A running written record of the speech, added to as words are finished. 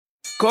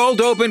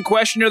Cold open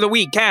question of the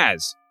week,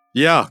 Kaz.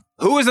 Yeah.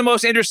 Who is the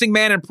most interesting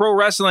man in pro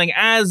wrestling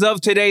as of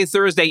today,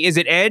 Thursday? Is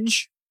it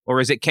Edge or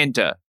is it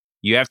Kenta?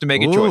 You have to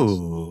make a choice.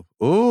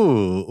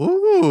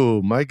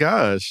 Ooh, my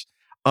gosh.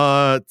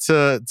 To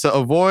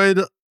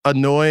avoid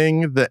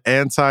annoying the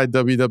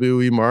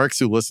anti-WWE marks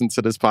who listen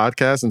to this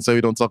podcast and so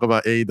we don't talk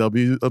about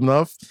AEW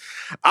enough,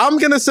 I'm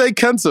going to say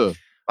Kenta.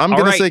 I'm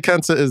going to say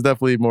Kenta is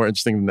definitely more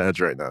interesting than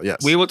Edge right now. Yes.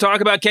 We will talk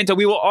about Kenta.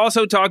 We will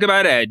also talk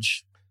about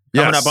Edge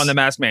coming up on the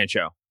Masked Man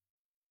Show.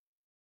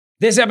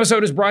 This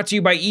episode is brought to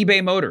you by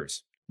eBay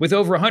Motors. With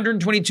over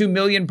 122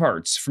 million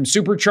parts, from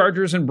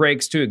superchargers and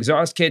brakes to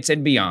exhaust kits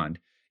and beyond,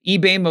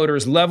 eBay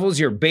Motors levels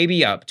your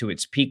baby up to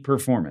its peak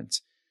performance.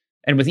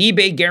 And with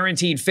eBay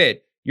Guaranteed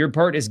Fit, your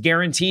part is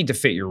guaranteed to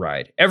fit your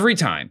ride every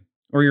time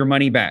or your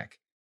money back.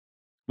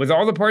 With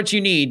all the parts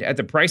you need at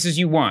the prices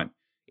you want,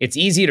 it's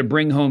easy to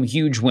bring home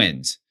huge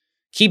wins.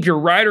 Keep your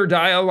ride or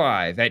die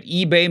alive at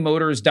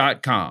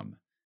ebaymotors.com.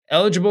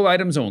 Eligible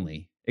items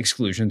only.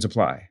 Exclusions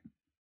apply.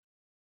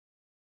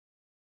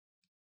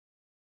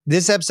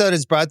 This episode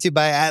is brought to you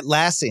by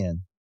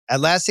Atlassian.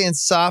 Atlassian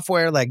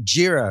software like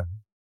Jira,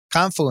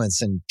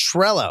 Confluence, and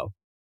Trello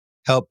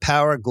help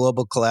power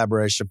global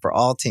collaboration for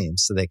all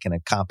teams so they can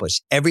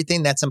accomplish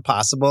everything that's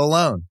impossible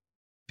alone.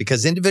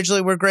 Because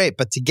individually we're great,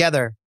 but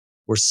together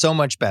we're so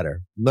much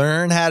better.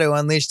 Learn how to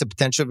unleash the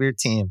potential of your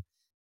team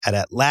at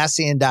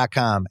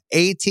Atlassian.com.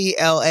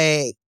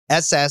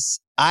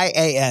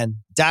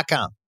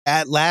 Atlassian.com.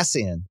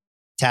 Atlassian.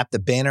 Tap the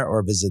banner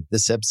or visit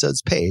this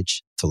episode's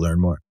page to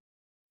learn more.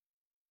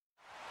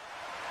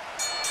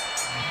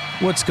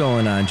 What's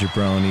going on,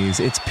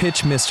 jabronis? It's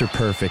Pitch Mr.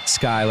 Perfect,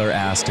 Skylar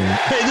Aston.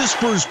 Hey, this is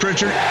Bruce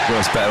Pritchard.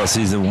 Roast Battle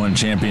Season 1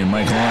 champion,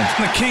 Michael Hunt.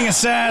 The King of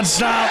Sad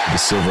Stop. The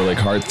Silver Lake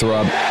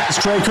Heartthrob.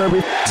 It's Trey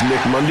Kirby. It's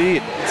Nick Mundy.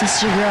 This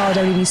is your girl,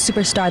 WWE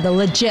superstar, the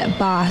legit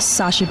boss,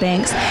 Sasha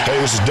Banks.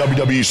 Hey, this is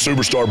WWE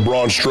superstar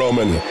Braun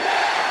Strowman.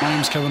 My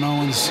name's Kevin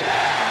Owens.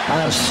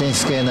 I'm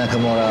Shinsuke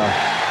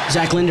Nakamura.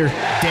 Zach Linder.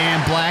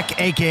 Dan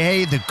Black,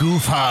 a.k.a. the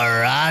Goof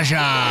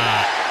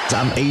Raja.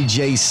 I'm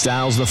AJ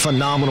Styles, the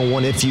phenomenal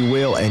one, if you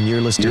will, and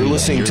you're listening to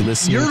the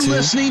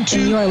Masked Man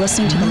Show. The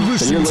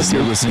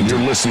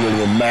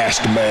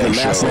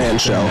Masked Man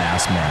Show. The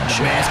Masked Man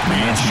Show.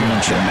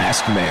 The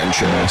Masked Man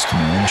Show. The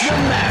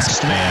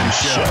Masked Man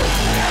Show.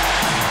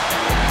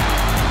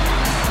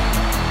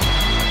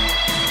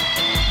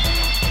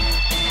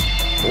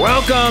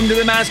 Welcome to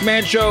the Masked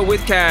Man Show with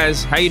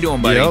Kaz. How you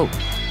doing, buddy? Yo,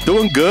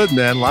 doing good,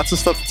 man. Lots of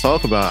stuff to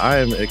talk about. I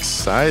am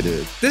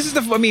excited. This is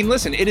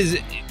listen,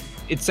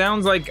 it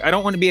sounds like I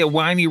don't want to be a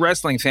whiny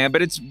wrestling fan,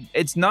 but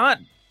it's not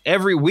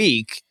every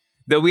week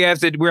that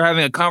we're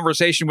having a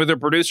conversation with our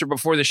producer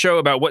before the show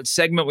about what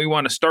segment we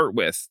want to start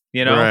with,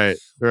 you know?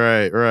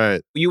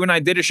 Right. You and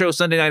I did a show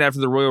Sunday night after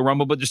the Royal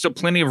Rumble, but there's still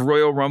plenty of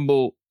Royal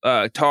Rumble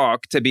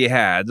talk to be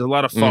had. There's a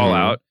lot of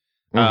fallout.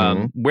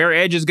 Where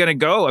Edge is going to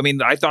go, I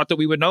mean, I thought that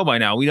we would know by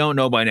now. We don't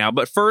know by now.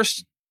 But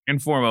first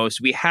and foremost,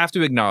 we have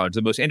to acknowledge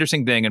the most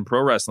interesting thing in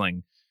pro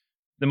wrestling.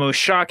 The most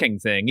shocking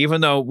thing, even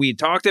though we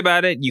talked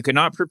about it, you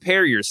cannot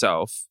prepare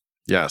yourself.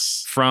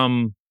 Yes.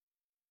 From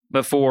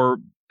before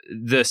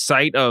the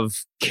sight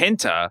of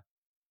Kenta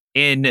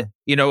in,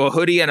 a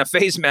hoodie and a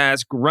face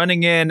mask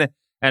running in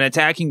and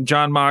attacking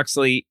Jon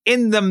Moxley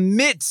in the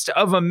midst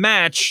of a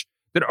match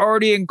that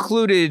already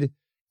included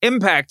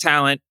Impact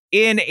talent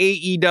in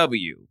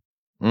AEW.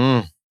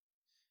 Now,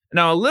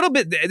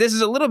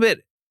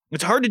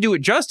 it's hard to do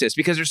it justice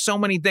because there's so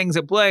many things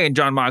at play, and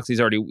Jon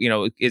Moxley's already,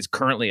 is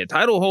currently a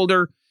title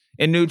holder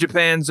in New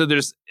Japan. So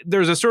there's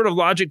a sort of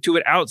logic to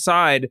it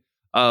outside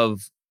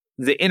of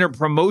the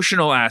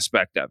interpromotional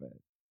aspect of it.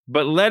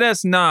 But let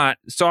us not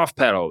soft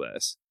pedal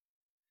this.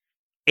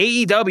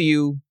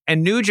 AEW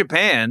and New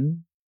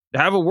Japan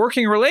have a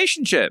working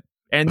relationship,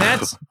 and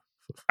that's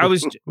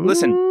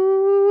listen.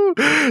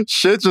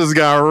 Shit just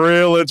got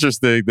real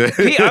interesting.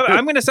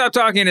 I'm going to stop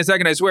talking in a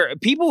second, I swear.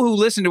 People who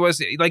listen to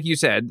us, like you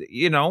said,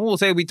 we'll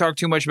say we talk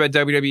too much about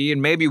WWE,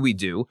 and maybe we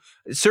do.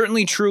 It's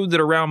certainly true that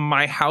around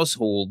my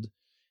household,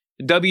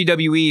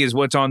 WWE is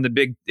what's on the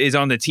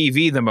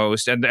TV the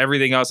most, and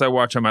everything else I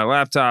watch on my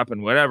laptop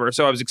and whatever.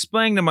 So I was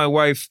explaining to my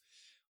wife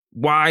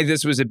why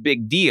this was a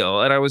big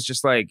deal, and I was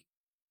just like,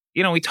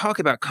 we talk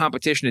about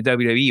competition at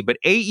WWE, but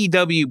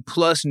AEW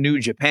plus New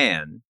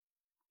Japan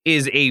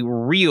is a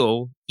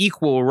real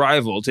equal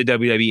rival to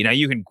WWE. Now,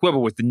 you can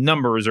quibble with the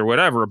numbers or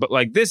whatever, but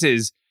this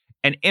is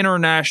an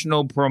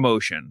international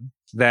promotion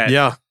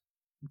that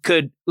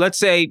could, let's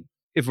say,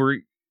 if we're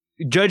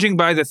judging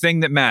by the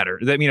thing that matter,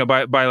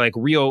 that, by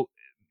real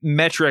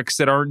metrics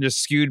that aren't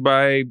just skewed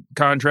by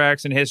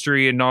contracts and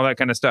history and all that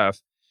kind of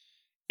stuff,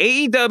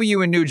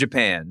 AEW and New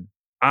Japan,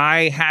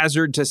 I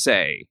hazard to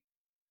say,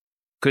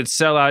 could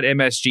sell out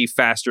MSG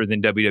faster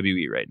than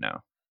WWE right now.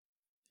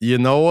 You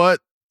know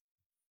what?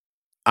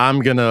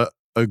 I'm going to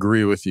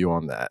agree with you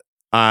on that.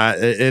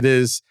 It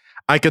is,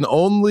 I can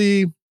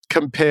only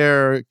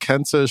compare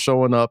Kenta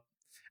showing up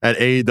at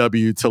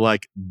AEW to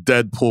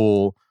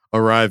Deadpool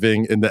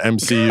arriving in the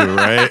MCU,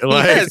 right?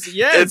 Like,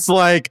 yes.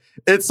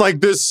 it's like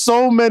there's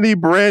so many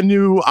brand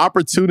new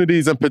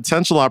opportunities and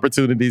potential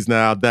opportunities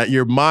now that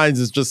your mind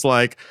is just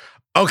like,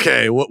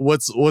 okay,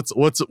 what's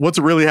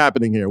really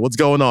happening here? What's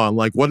going on?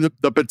 Like, what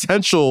the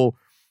potential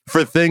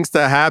for things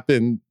to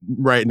happen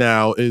right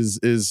now is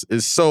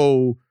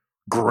so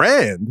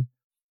grand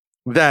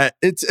that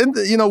it's in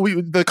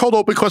the, the cold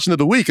open question of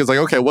the week is like,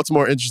 okay, what's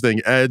more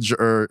interesting, Edge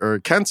or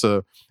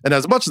Kenta? And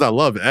as much as I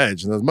love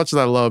Edge, and as much as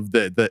I love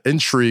the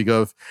intrigue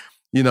of,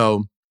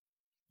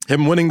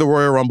 him winning the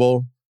Royal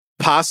Rumble,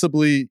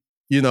 possibly,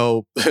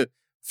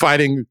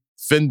 fighting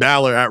Finn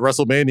Balor at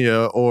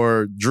WrestleMania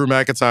or Drew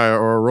McIntyre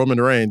or Roman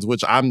Reigns,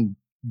 which I'm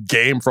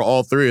game for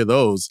all three of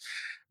those,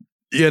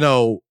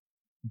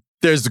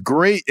 there's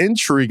great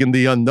intrigue in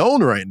the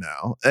unknown right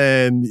now.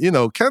 And,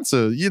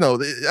 Kenta,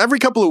 every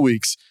couple of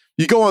weeks,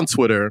 you go on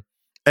Twitter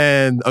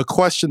and a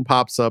question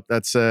pops up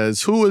that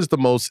says, who is the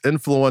most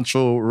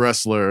influential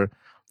wrestler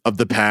of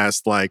the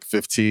past,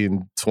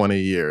 15, 20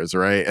 years,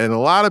 right? And a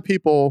lot of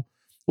people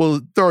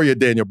will throw your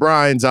Daniel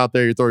Bryans out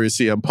there, you throw your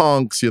CM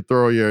Punks, you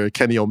throw your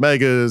Kenny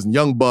Omegas and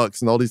Young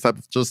Bucks and all these types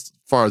of, just as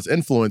far as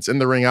influence in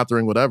the ring, out the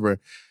ring, whatever.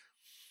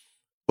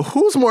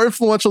 Who's more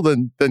influential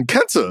than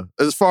Kenta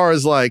as far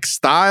as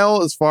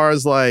style, as far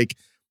as the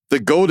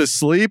go to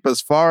sleep, as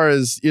far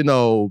as,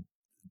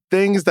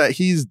 things that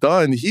he's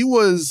done? He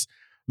was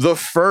the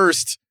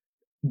first.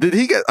 Did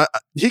he get?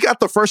 He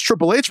got the first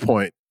Triple H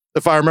point,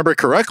 if I remember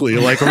correctly.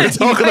 When we're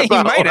talking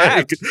about,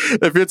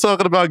 if you're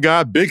talking about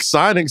big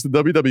signings to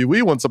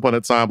WWE once upon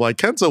a time,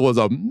 Kenta was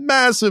a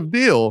massive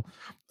deal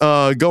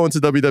going to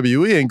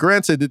WWE. And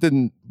granted, it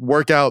didn't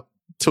work out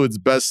to its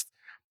best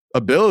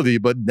ability,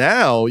 but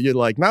now you're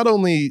not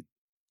only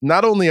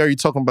are you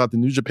talking about the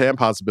New Japan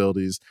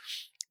possibilities,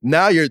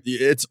 now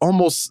it's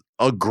almost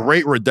a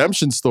great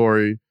redemption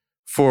story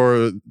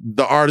for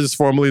the artist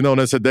formerly known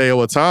as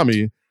Hideo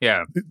Itami,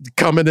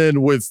 coming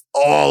in with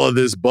all of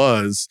this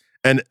buzz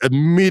and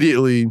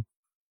immediately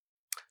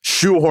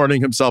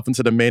shoehorning himself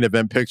into the main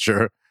event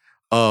picture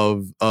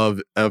of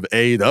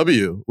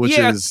AEW, which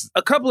is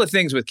a couple of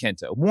things with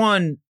Kenta.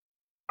 One,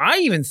 I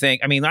even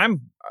think,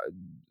 I'm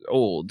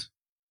old,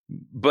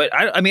 but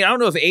I don't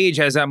know if age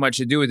has that much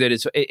to do with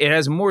it. It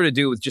has more to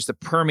do with just the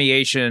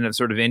permeation of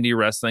sort of indie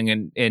wrestling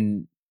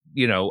in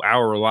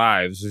our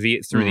lives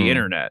through the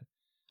internet.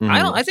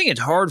 Mm-hmm. I think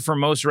it's hard for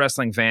most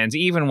wrestling fans,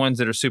 even ones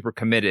that are super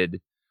committed,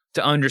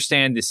 to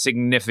understand the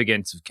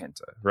significance of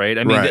Kenta, right?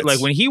 When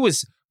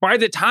by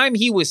the time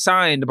he was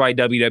signed by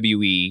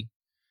WWE,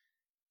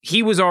 he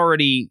had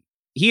already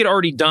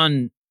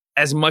done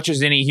as much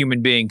as any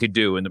human being could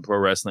do in the pro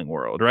wrestling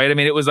world, right?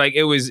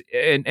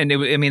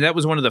 That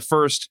was one of the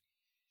first,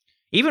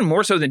 even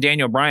more so than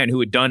Daniel Bryan,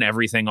 who had done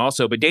everything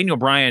also. But Daniel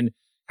Bryan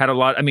had a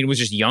lot, was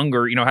just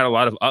younger, had a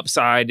lot of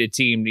upside. It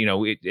seemed,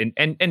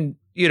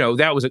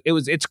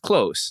 it's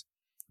close.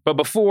 But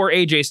before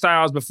AJ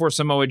Styles, before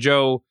Samoa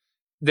Joe,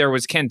 there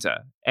was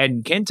Kenta.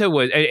 And Kenta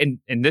was,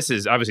 and this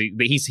is obviously,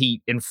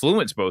 he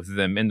influenced both of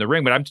them in the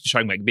ring, but I'm just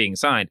talking about being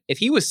signed. If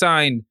he was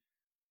signed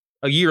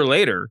a year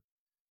later,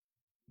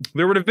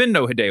 there would have been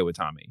no Hideo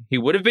Itami. He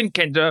would have been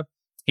Kenta.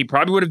 He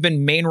probably would have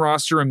been main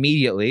roster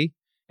immediately.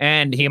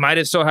 And he might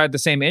have still had the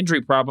same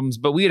injury problems,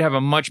 but we'd have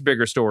a much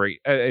bigger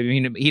story.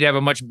 He'd have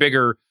a much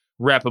bigger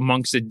rep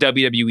amongst the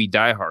WWE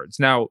diehards.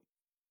 Now,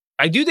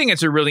 I do think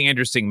it's a really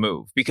interesting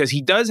move because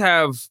he does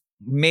have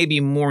maybe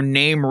more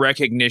name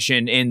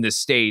recognition in the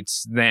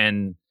States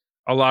than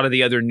a lot of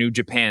the other New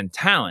Japan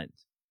talent.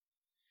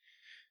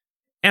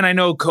 And I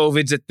know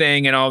COVID's a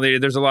thing and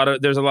there's a lot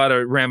of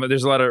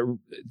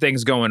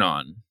things going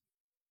on.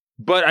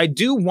 But I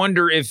do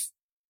wonder if,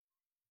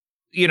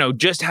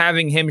 just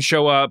having him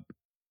show up,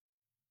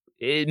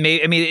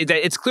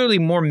 it's clearly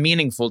more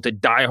meaningful to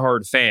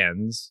diehard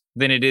fans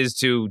than it is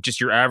to just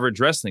your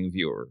average wrestling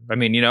viewer.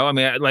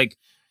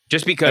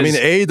 Just because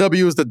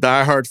AEW is the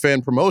diehard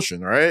fan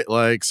promotion, right?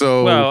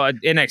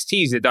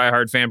 NXT is the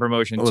diehard fan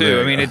promotion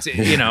too. It's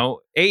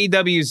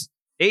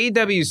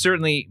AEW is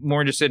certainly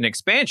more interested in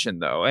expansion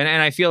though, and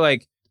I feel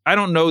like I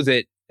don't know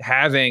that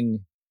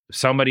having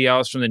somebody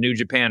else from the New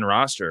Japan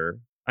roster.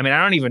 I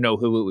don't even know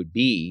who it would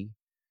be.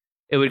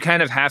 It would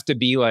kind of have to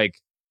be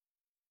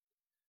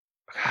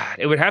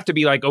it would have to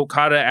be like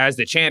Okada as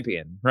the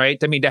champion, right?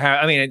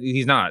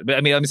 He's not, but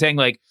I'm saying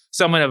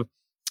someone of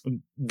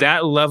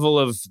that level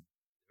of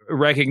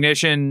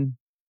recognition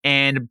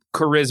and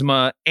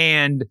charisma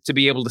and to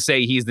be able to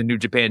say he's the New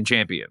Japan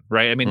champion,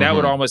 right? That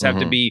would almost have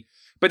to be,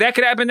 but that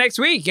could happen next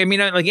week.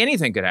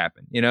 Anything could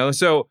happen,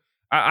 So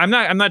I'm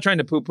not trying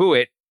to poo-poo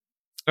it.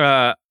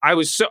 I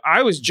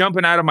was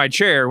jumping out of my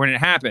chair when it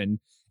happened.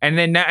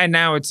 And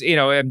now it's,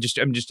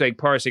 I'm just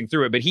parsing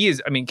through it, but he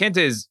is,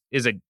 Kenta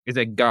is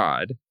a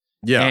god.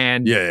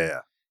 Yeah.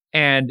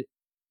 And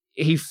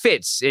he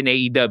fits in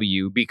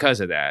AEW because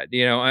of that.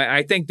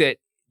 I think that,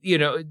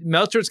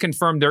 Meltzer's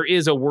confirmed there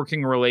is a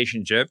working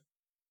relationship,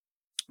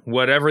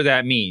 whatever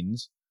that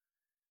means.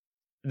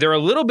 They're a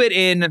little bit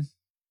in,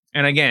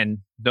 and again,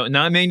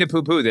 not meaning to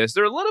poo-poo this,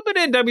 they're a little bit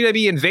in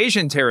WWE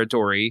Invasion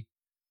territory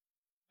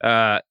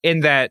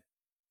in that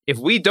if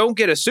we don't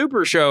get a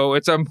super show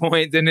at some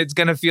point, then it's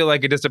going to feel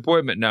like a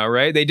disappointment now,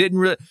 right? They didn't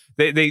really,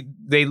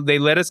 they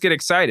let us get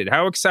excited.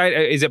 How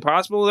excited, is it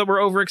possible that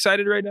we're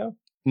overexcited right now?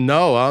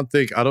 No, I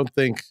think I'm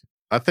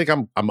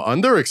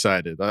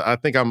underexcited. I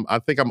think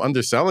I'm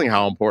underselling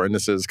how important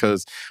this is,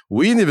 because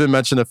we didn't even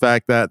mention the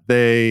fact that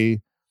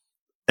they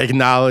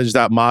acknowledge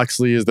that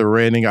Moxley is the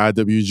reigning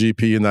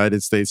IWGP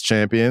United States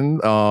champion.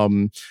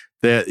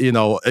 That,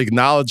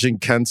 acknowledging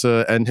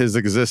Kenta and his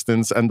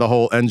existence and the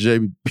whole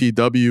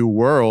NJPW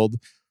world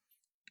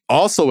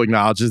also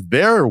acknowledges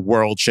their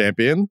world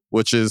champion,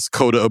 which is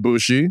Kota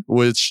Ibushi,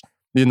 which,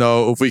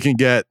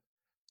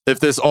 if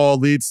this all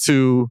leads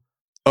to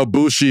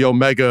Ibushi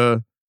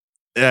Omega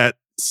at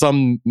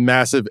some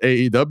massive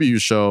AEW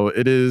show,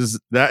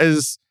 that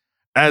is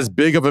as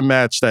big of a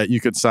match that you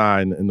could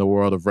sign in the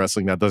world of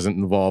wrestling that doesn't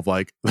involve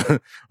like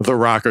The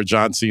Rock or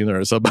John Cena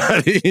or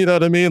somebody. You know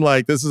what I mean?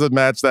 Like, this is a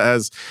match that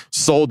has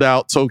sold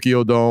out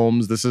Tokyo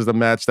Domes. This is a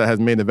match that has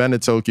main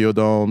evented Tokyo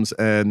Domes.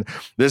 And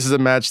this is a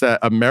match that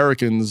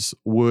Americans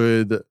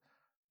would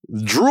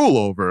drool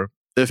over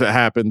if it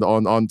happened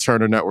on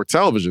Turner Network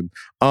Television.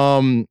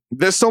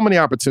 There's so many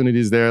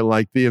opportunities there,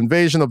 like the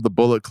invasion of the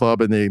Bullet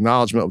Club and the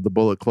acknowledgement of the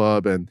Bullet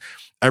Club and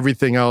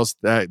everything else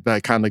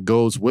that kind of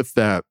goes with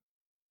that.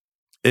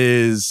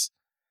 You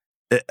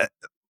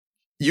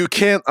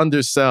can't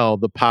undersell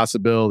the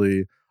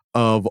possibility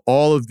of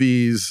all of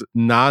these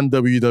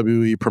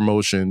non-WWE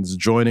promotions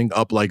joining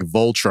up like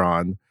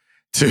Voltron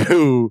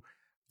to,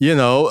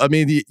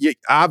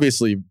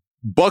 obviously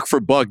buck for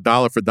buck,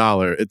 dollar for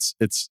dollar, it's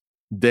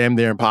damn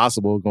near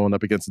impossible going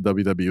up against the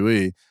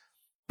WWE.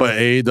 But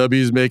AEW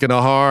is making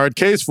a hard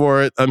case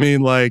for it. I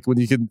mean, like, when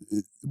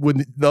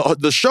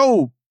the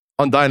show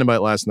on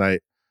Dynamite last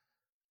night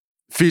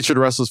featured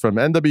wrestlers from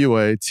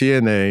NWA,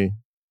 TNA,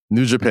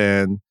 New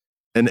Japan,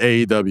 and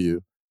AEW.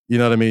 You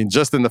know what I mean?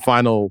 Just in the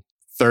final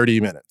 30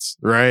 minutes,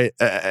 right?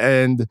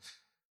 And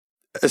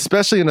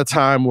especially in a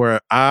time where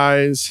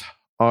eyes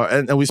are,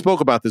 and we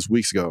spoke about this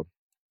weeks ago,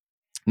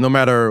 no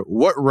matter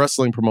what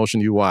wrestling promotion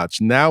you watch,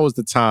 now is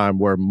the time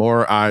where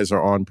more eyes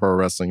are on pro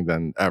wrestling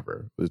than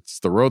ever. It's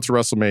the road to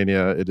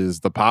WrestleMania. It is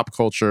the pop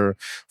culture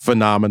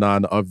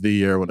phenomenon of the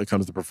year when it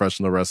comes to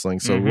professional wrestling.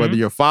 So whether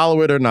you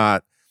follow it or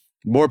not,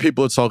 more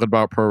people are talking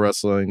about pro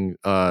wrestling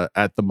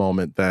at the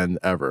moment than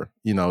ever.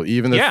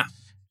 Even if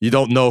you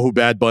don't know who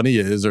Bad Bunny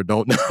is or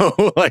don't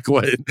know like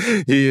what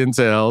he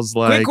entails.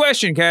 Like, quick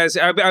question, Kaz.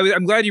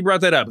 I'm glad you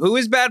brought that up. Who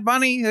is Bad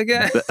Bunny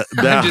again?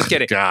 I'm just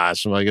kidding.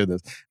 Gosh, my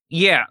goodness.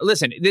 Yeah,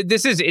 listen,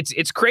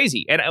 it's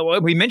crazy. And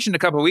we mentioned a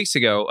couple of weeks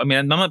ago, I mean,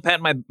 I'm not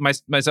patting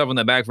myself on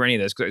the back for any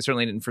of this, because I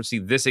certainly didn't foresee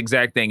this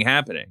exact thing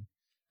happening.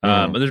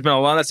 But there's been a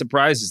lot of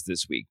surprises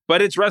this week.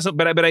 But it's wrestle.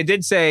 But I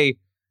did say,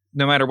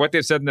 no matter what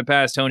they've said in the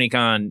past, Tony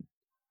Khan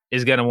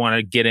is going to want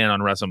to get in on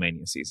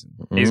WrestleMania season.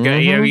 He's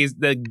going to, he's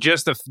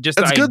just the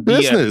It's good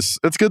business.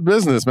 It's good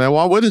business, man.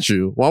 Why wouldn't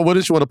you? Why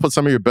wouldn't you want to put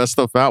some of your best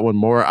stuff out when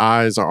more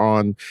eyes are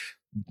on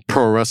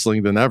pro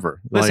wrestling than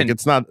ever? Listen,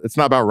 like, it's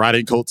not about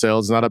riding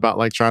coattails. It's not about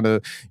like trying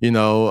to,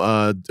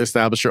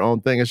 establish your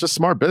own thing. It's just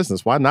smart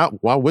business. Why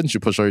not? Why wouldn't you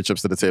push all your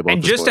chips to the table?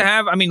 And just to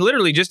have,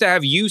 literally just to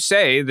have you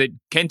say that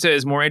Kenta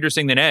is more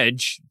interesting than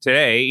Edge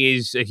today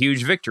is a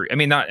huge victory.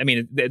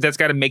 That's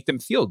got to make them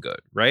feel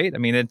good, right?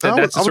 That's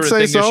the sort of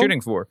thing they're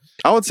shooting for.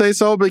 I would say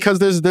so, because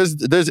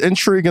there's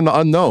intrigue in the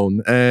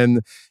unknown.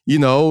 And,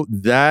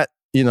 I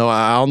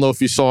don't know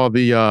if you saw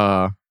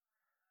the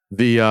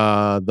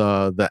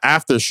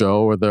after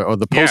show or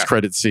the post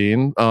credit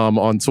scene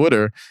on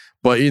Twitter,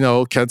 but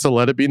Kenta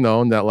let it be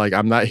known that, like,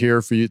 I'm not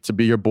here for you to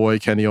be your boy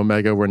Kenny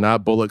Omega. We're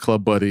not Bullet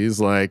Club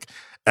buddies. Like,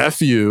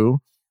 F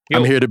you.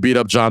 I'm here to beat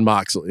up John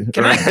Moxley.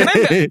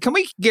 Can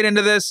we get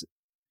into this?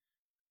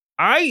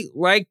 I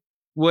like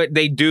what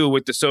they do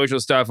with the social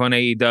stuff on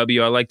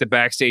AEW. I like the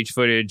backstage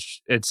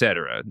footage,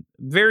 etc.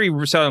 Very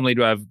seldomly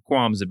do I have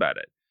qualms about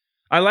it.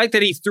 I like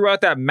that he threw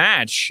out that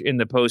match in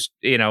the post,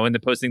 in the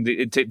posting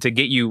to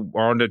get you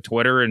onto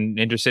Twitter and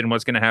interested in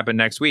what's going to happen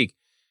next week.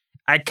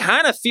 I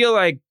kind of feel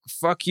like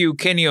fuck you,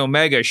 Kenny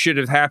Omega should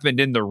have happened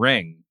in the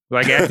ring,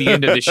 like at the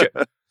end of the show.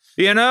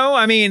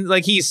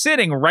 Like, he's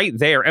sitting right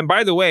there. And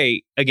by the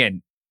way,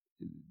 again,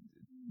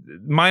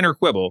 minor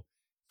quibble,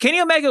 Kenny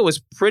Omega was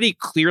pretty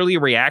clearly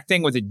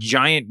reacting with a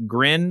giant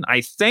grin,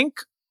 I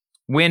think,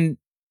 when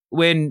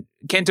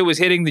Kenta was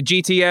hitting the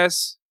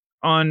GTS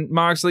on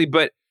Moxley,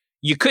 but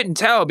you couldn't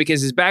tell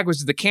because his back was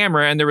to the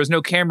camera and there was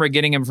no camera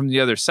getting him from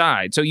the other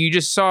side. So you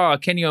just saw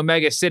Kenny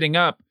Omega sitting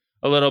up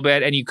a little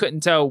bit and you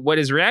couldn't tell what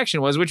his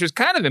reaction was, which was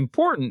kind of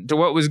important to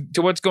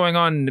what's going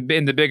on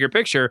in the bigger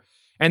picture.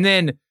 And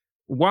then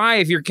why,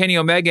 if you're Kenny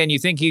Omega and you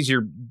think he's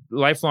your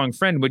lifelong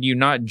friend, would you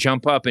not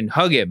jump up and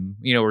hug him,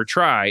 or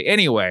try?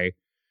 Anyway,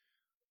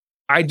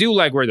 I do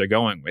like where they're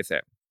going with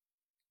it.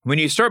 When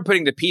you start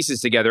putting the pieces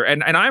together,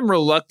 and I'm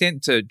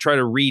reluctant to try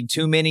to read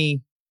too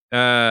many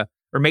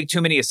or make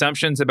too many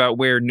assumptions about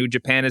where New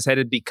Japan is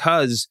headed,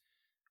 because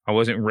I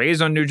wasn't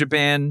raised on New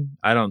Japan.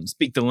 I don't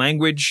speak the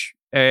language.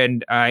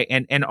 And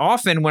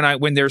often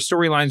when their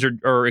storylines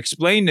are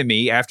explained to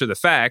me after the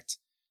fact,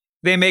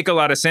 they make a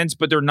lot of sense,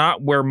 but they're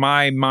not where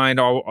my mind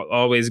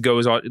always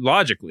goes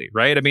logically,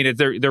 right? I mean,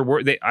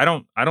 I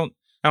don't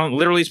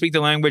literally speak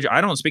the language.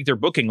 I don't speak their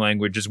booking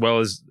language as well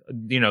as,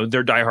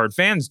 their diehard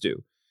fans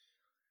do.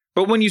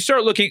 But when you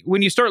start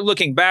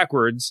looking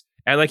backwards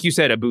at, like you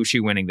said,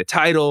 Ibushi winning the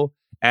title,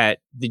 at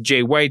the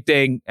Jay White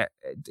thing,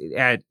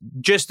 at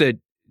just the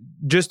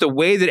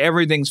way that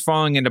everything's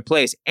falling into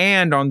place,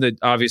 and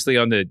obviously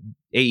on the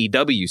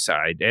AEW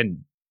side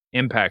and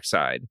Impact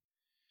side,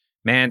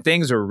 man,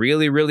 things are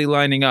really, really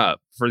lining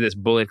up for this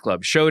Bullet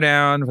Club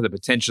showdown, for the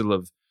potential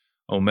of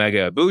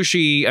Omega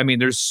Ibushi. I mean,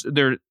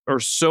 there are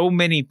so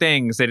many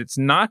things that it's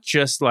not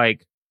just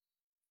like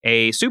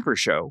a super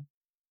show.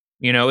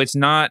 It's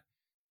not,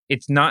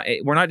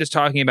 we're not just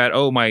talking about,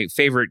 oh, my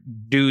favorite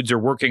dudes are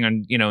working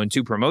on, in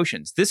two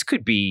promotions. This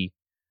could be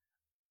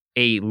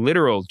a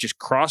literal just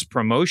cross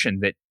promotion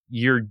that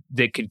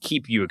could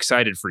keep you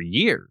excited for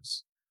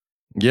years.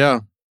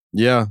 Yeah.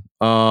 Yeah.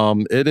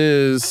 It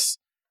is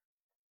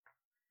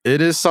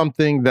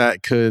something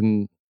that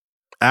can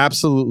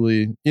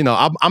absolutely,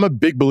 I'm a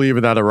big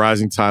believer that a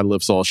rising tide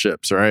lifts all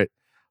ships, right?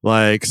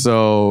 Like,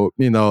 so,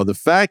 the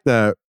fact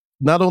that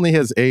not only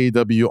has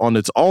AEW on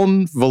its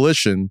own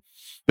volition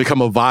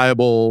become a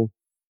viable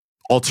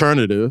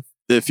alternative,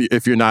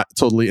 if you're not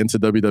totally into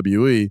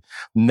WWE,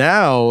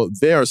 now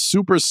they are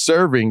super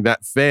serving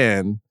that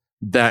fan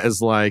that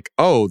is like,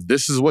 oh,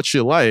 this is what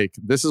you like.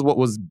 This is what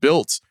was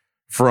built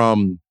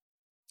from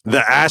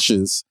the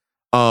ashes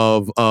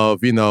of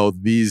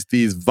these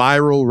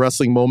viral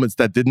wrestling moments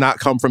that did not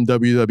come from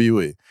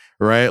WWE,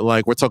 right?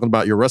 Like, we're talking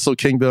about your Wrestle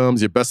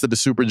Kingdoms, your Best of the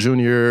Super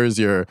Juniors,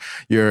 your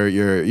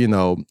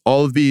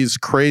all of these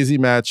crazy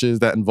matches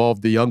that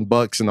involve the Young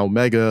Bucks and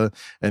Omega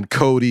and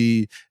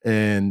Cody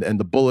and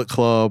the Bullet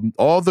Club,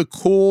 all the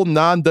cool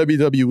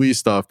non-WWE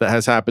stuff that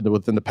has happened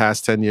within the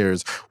past 10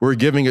 years. We're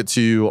giving it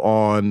to you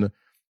on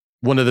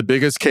one of the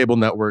biggest cable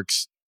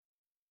networks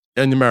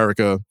in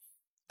America.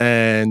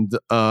 And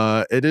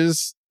it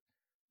is,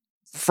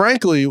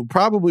 frankly,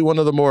 probably one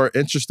of the more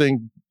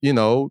interesting,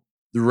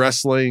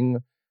 wrestling.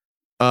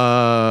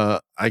 I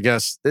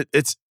guess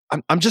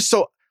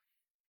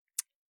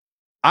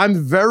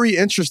I'm very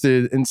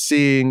interested in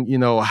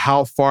seeing,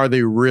 how far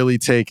they really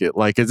take it.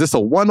 Like, is this a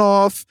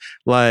one-off?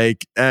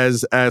 Like,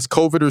 as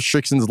COVID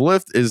restrictions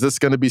lift, is this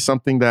going to be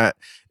something that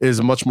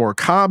is much more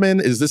common?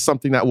 Is this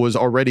something that was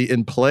already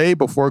in play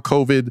before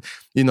COVID,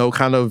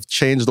 kind of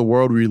changed the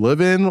world we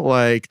live in?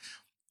 Like,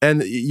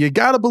 and you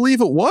got to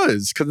believe it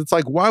was, because it's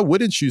like, why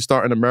wouldn't you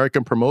start an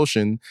American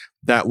promotion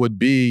that would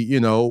be,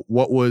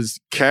 what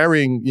was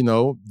carrying,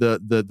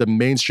 the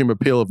mainstream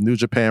appeal of New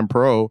Japan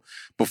Pro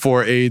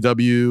before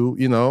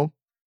AEW,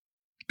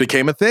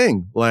 became a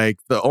thing? Like,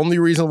 the only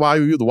reason why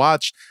we would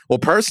watch, well,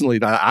 personally,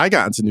 that I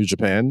got into New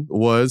Japan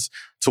was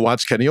to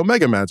watch Kenny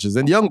Omega matches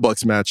and Young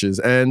Bucks matches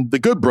and the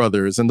Good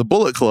Brothers and the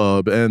Bullet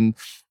Club and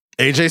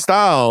AJ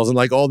Styles and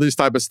like all this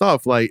type of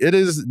stuff. Like, it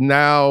is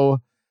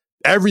now...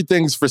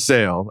 everything's for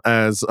sale,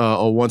 as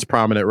a once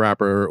prominent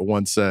rapper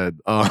once said.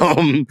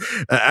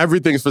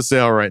 Everything's for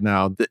sale right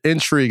now. The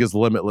intrigue is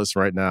limitless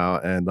right now.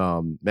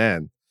 And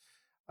man,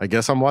 I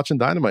guess I'm watching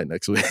Dynamite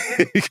next week.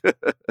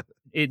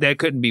 That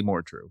couldn't be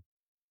more true.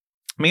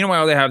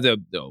 Meanwhile, they have the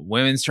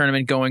women's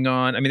tournament going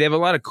on. I mean, they have a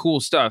lot of cool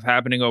stuff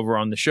happening over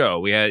on the show.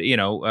 We had,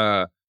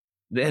 the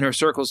Inner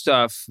Circle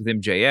stuff with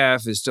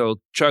MJF is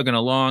still chugging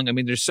along. I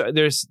mean,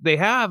 they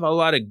have a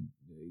lot of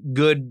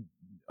good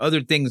other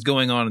things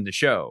going on in the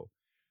show.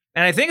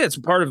 And I think that's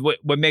part of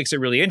what makes it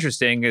really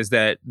interesting, is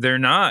that they're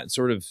not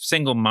sort of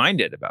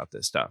single-minded about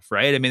this stuff,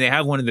 right? I mean, they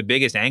have one of the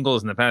biggest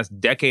angles in the past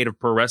decade of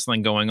pro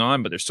wrestling going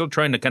on, but they're still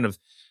trying to kind of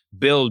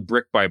build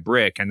brick by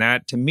brick. And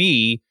that, to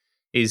me,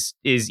 is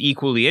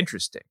equally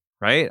interesting,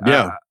 right?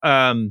 Yeah.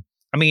 I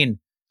mean,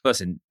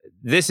 listen,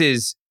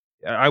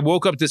 I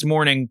woke up this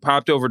morning,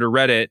 popped over to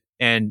Reddit,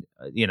 and,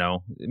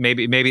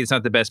 maybe it's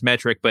not the best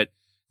metric, but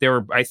there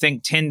were, I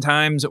think, 10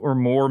 times or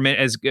more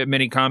as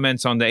many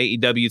comments on the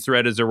AEW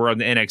thread as there were on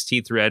the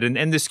NXT thread.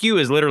 And the skew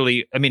is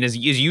literally, I mean, is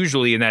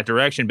usually in that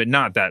direction, but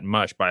not that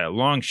much by a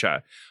long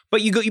shot.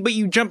 But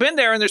you jump in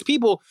there and there's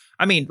people,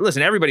 I mean,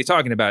 listen, everybody's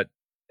talking about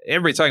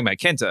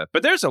Kenta,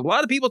 but there's a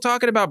lot of people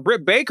talking about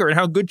Britt Baker and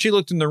how good she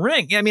looked in the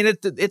ring. I mean,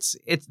 it's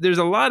there's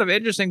a lot of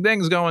interesting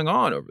things going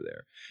on over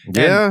there.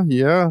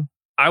 Yeah.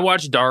 I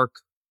watch Dark,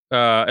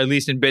 at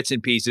least in bits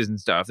and pieces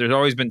and stuff. There's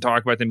always been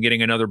talk about them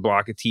getting another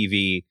block of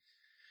TV.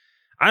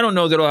 I don't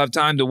know that I'll have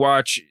time to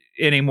watch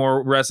any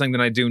more wrestling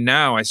than I do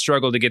now. I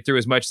struggle to get through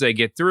as much as I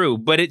get through,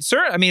 but it's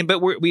certain. I mean, but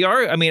we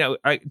are. I mean,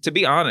 to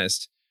be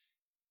honest,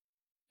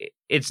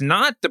 it's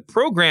not the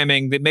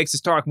programming that makes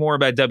us talk more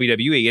about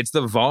WWE. It's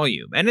the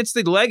volume and it's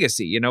the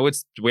legacy.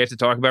 We have to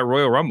talk about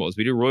Royal Rumbles.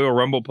 We do Royal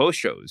Rumble post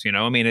shows.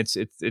 I mean, it's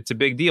a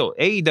big deal.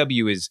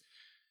 AEW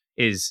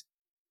is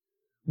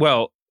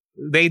well.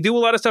 They do a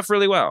lot of stuff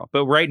really well,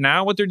 but right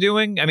now what they're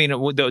doing, I mean,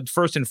 the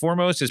first and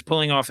foremost is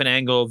pulling off an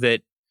angle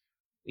that,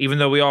 even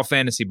though we all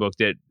fantasy booked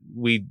it,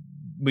 we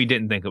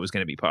didn't think it was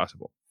going to be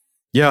possible.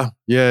 Yeah.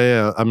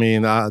 I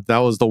mean, that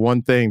was the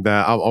one thing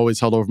that I've always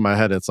held over my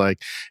head. It's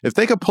like, if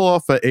they could pull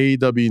off an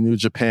AEW New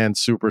Japan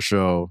Super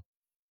Show,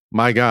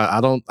 my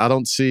God, I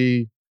don't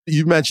see.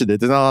 You mentioned it.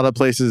 There's not a lot of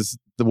places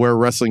where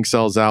wrestling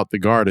sells out the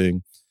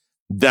Garden.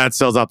 That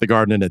sells out the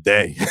Garden in a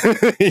day.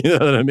 You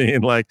know what I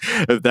mean? Like,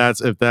 if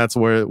that's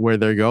where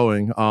they're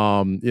going,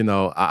 I'm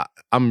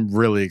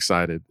really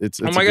excited.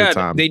 It's oh my a good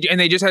God. time.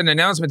 They just had an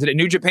announcement today.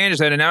 New Japan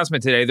just had an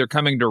announcement today. They're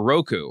coming to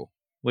Roku,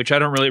 which I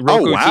don't really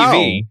Roku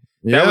TV.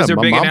 Yeah, that was their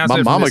big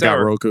announcement. My mama got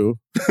hour. Roku.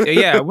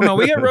 Yeah, well, no,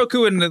 we got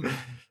Roku and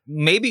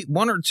maybe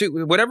one or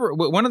two, whatever.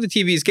 One of the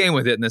TVs came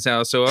with it in this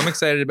house, so I'm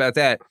excited about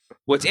that.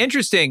 What's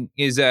interesting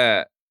is,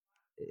 that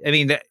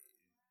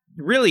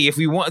really, if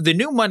we want the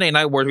new Monday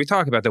Night Wars, we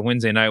talk about the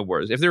Wednesday Night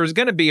Wars. If there was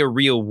going to be a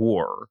real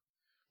war,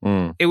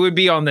 it would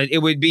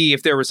be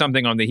if there was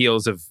something on the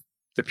heels of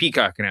the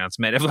Peacock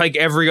announcement. If like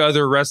every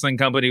other wrestling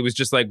company was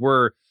just like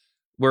we're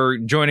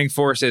joining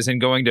forces and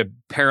going to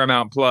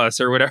Paramount Plus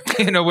or whatever,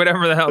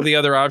 whatever the hell the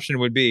other option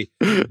would be.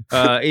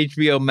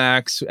 HBO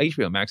Max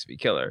would be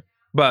killer.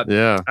 But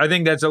yeah, I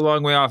think that's a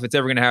long way off. It's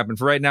ever going to happen.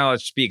 For right now,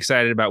 let's just be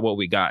excited about what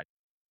we got.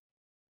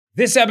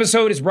 This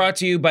episode is brought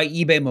to you by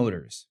eBay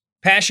Motors.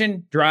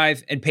 Passion,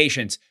 drive, and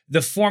patience.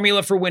 The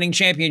formula for winning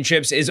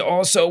championships is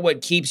also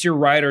what keeps your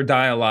ride or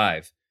die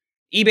alive.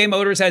 eBay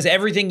Motors has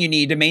everything you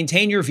need to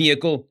maintain your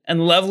vehicle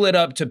and level it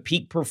up to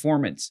peak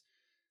performance.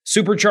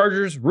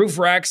 Superchargers, roof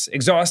racks,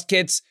 exhaust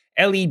kits,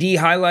 LED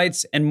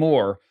highlights, and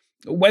more.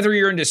 Whether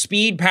you're into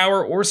speed,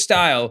 power, or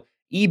style,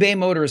 eBay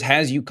Motors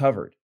has you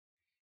covered.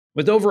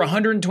 With over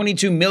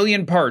 122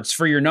 million parts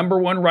for your number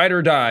one ride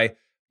or die,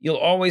 you'll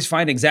always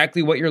find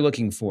exactly what you're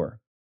looking for.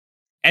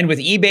 And with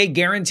eBay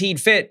Guaranteed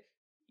Fit,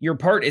 your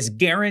part is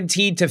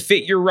guaranteed to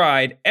fit your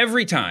ride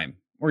every time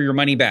or your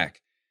money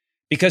back.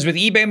 Because with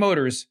eBay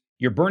Motors,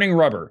 you're burning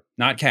rubber,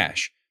 not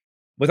cash.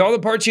 With all the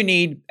parts you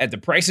need at the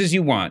prices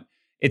you want,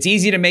 it's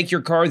easy to make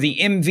your car the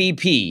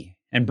MVP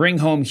and bring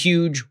home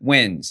huge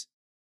wins.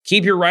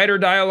 Keep your ride or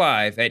die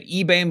alive at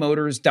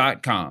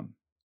ebaymotors.com.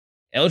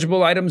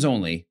 Eligible items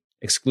only.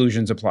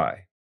 Exclusions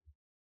apply.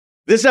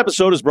 This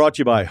episode is brought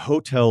to you by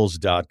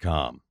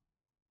Hotels.com.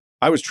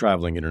 I was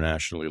traveling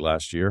internationally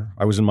last year.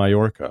 I was in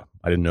Mallorca.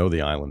 I didn't know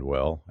the island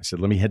well. I said,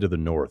 let me head to the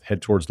north,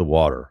 head towards the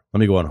water. Let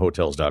me go on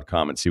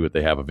Hotels.com and see what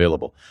they have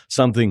available.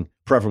 Something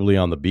preferably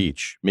on the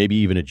beach, maybe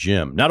even a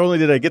gym. Not only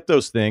did I get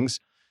those things,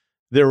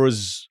 there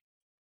was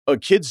a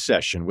kids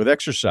session with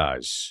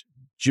exercise,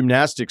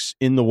 gymnastics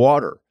in the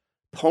water,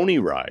 pony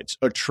rides,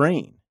 a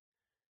train.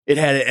 It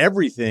had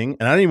everything,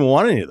 and I didn't even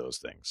want any of those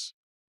things.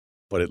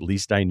 But at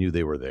least I knew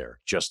they were there,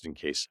 just in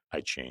case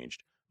I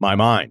changed my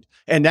mind.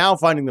 And now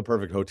finding the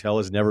perfect hotel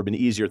has never been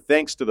easier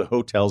thanks to the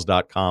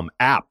Hotels.com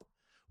app.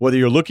 Whether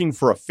you're looking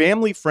for a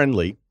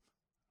family-friendly,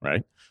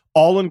 right,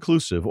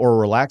 all-inclusive or a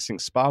relaxing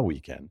spa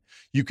weekend,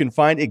 you can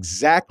find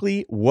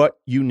exactly what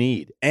you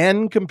need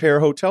and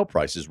compare hotel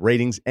prices,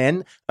 ratings,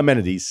 and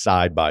amenities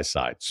side by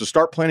side. So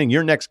start planning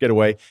your next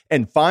getaway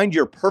and find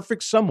your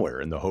perfect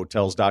somewhere in the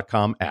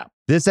Hotels.com app.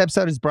 This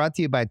episode is brought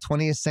to you by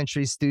 20th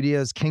Century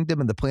Studios' Kingdom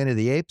of the Planet of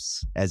the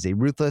Apes. As a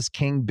ruthless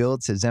king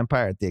builds his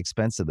empire at the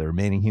expense of the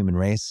remaining human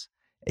race,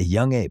 a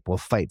young ape will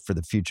fight for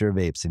the future of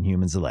apes and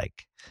humans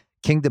alike.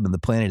 Kingdom of the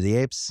Planet of the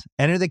Apes.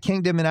 Enter the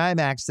kingdom in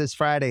IMAX this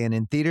Friday and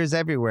in theaters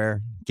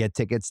everywhere. Get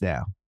tickets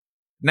now.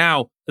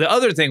 Now, the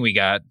other thing we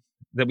got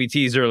that we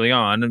teased early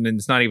on, and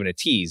it's not even a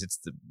tease, it's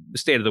the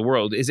state of the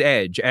world, is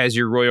Edge as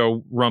your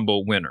Royal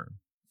Rumble winner.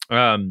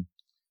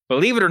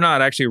 Believe it or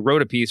not, I actually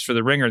wrote a piece for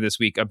The Ringer this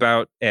week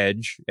about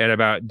Edge and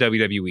about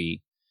WWE.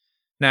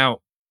 Now,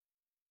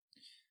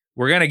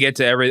 we're going to get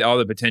to all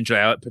the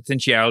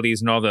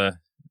potentialities and all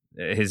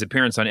his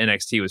appearance on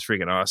NXT was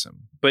freaking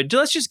awesome. But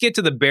let's just get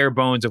to the bare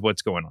bones of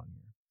what's going on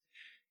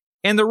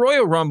here. In the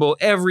Royal Rumble,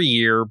 every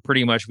year,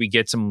 pretty much, we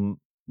get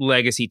some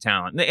legacy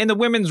talent. In the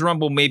Women's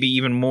Rumble, maybe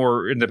even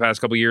more in the past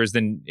couple of years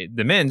than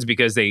the men's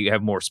because they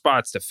have more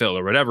spots to fill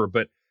or whatever.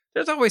 But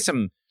there's always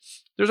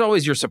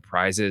your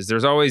surprises.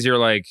 There's always your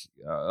like,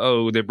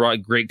 they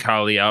brought Great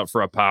Khali out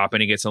for a pop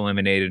and he gets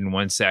eliminated in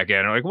 1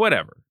 second or like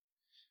whatever.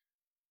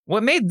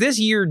 What made this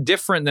year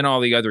different than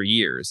all the other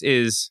years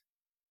is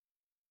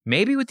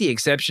maybe with the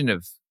exception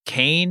of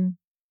Kane,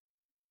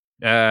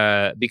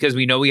 because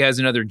we know he has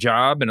another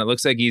job and it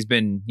looks like he's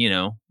been,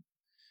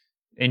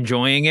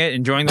 enjoying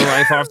the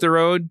life off the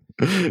road.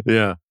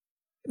 Yeah.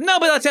 No,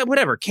 but that's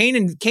whatever.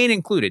 Kane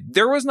included.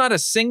 There was not a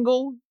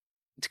single,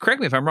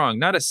 correct me if I'm wrong,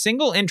 not a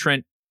single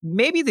entrant,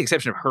 maybe the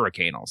exception of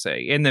Hurricane, I'll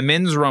say, in the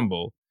men's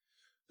Rumble,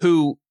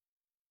 who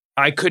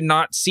I could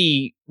not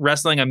see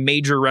wrestling a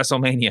major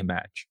WrestleMania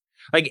match.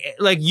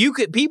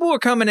 People were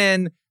coming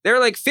in, they're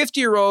like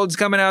 50-year-olds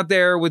coming out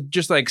there with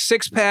just like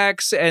six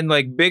packs and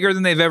like bigger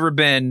than they've ever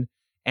been.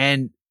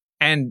 And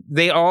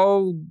they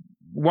all,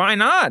 why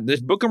not?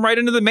 Just book them right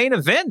into the main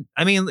event.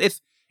 I mean, if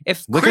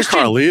look at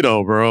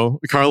Carlito, bro.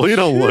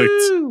 Carlito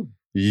looked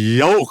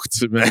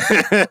yoked, man.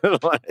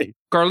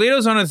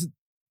 Carlito's on a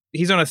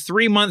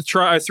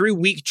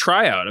 3-week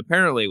tryout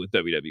apparently with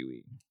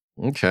WWE.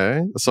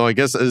 Okay. So I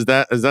guess is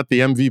that the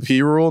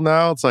MVP rule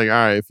now? It's like, all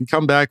right, if you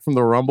come back from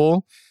the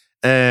Rumble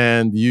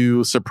and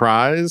you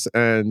surprise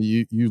and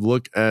you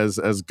look as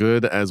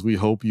good as we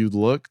hope you'd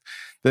look,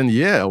 then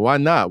yeah, why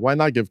not? Why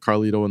not give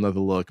Carlito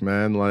another look,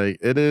 man? Like,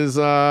 it is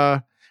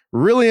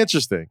really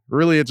interesting.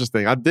 Really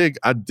interesting. I dig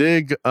I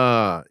think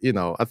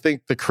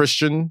the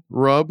Christian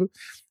rub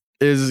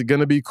is going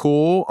to be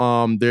cool.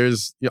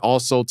 There's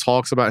also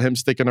talks about him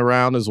sticking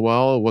around as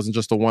well. It wasn't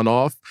just a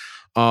one-off.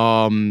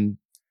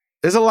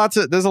 There's a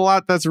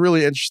lot that's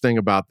really interesting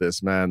about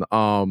this, man.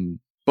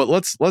 But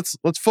let's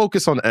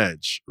focus on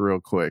Edge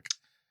real quick.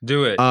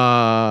 Do it.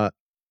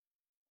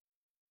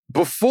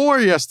 Before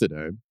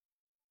yesterday,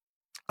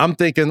 I'm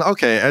thinking,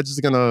 okay, Edge is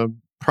gonna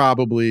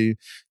probably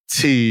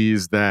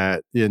tease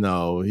that,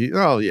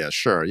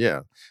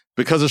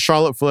 because of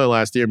Charlotte Flair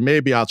last year,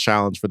 maybe I'll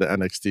challenge for the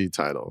NXT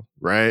title,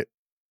 right?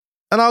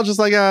 And I was just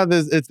like,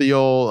 it's the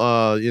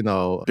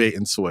old, bait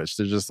and switch.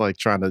 They're just like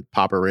trying to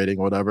pop a rating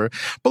or whatever.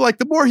 But like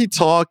the more he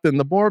talked and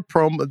the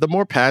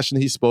more passion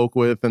he spoke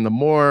with and the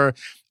more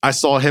I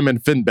saw him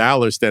and Finn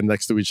Balor stand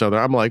next to each other,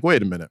 I'm like,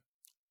 wait a minute.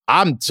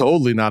 I'm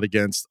totally not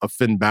against a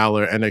Finn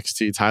Balor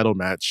NXT title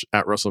match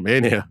at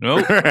WrestleMania.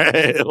 Nope.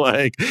 Right?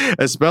 Like,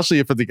 especially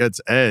if it's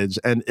against Edge.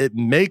 And it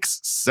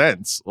makes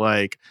sense.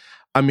 Like,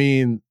 I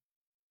mean,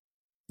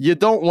 you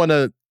don't want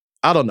to,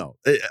 I don't know.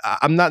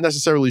 I'm not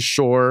necessarily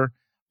sure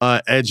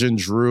Edge and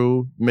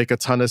Drew make a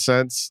ton of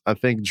sense. I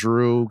think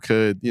Drew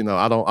could,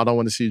 I don't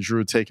want to see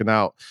Drew taking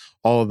out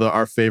all of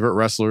our favorite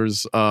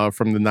wrestlers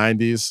from the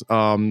 90s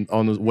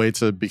on the way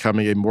to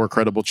becoming a more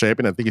credible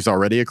champion. I think he's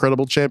already a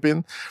credible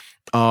champion.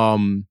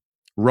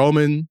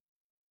 Roman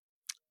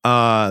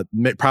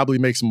probably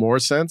makes more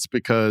sense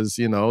because,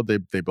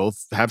 they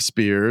both have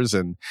spears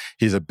and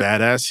he's a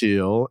badass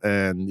heel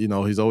and,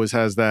 he's always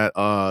has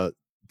that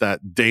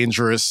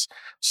dangerous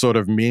sort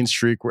of mean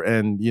streak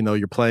and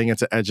you're playing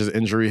into Edge's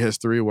injury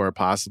history where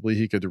possibly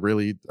he could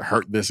really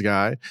hurt this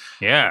guy.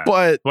 Yeah.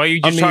 But well,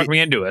 you just talked me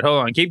into it.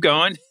 Hold on, keep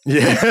going.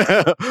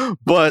 Yeah.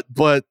 but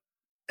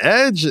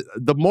Edge,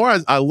 the more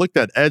I looked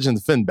at Edge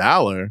and Finn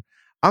Balor,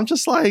 I'm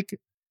just like,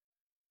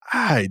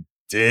 I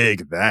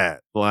dig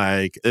that.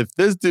 Like, if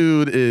this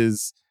dude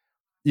is,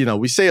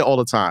 we say it all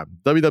the time.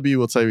 WWE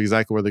will tell you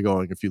exactly where they're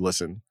going if you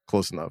listen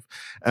close enough.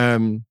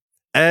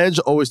 Edge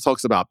always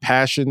talks about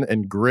passion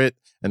and grit.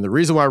 And the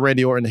reason why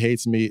Randy Orton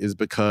hates me is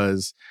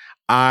because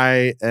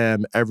I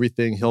am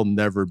everything he'll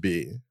never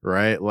be,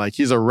 right? Like,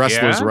 he's a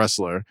wrestler's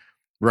wrestler,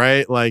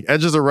 right? Like,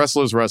 Edge is a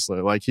wrestler's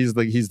wrestler. Like, he's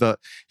the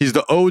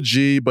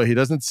OG, but he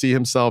doesn't see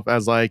himself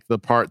as like the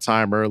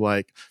part-timer.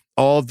 Like,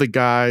 all of the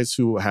guys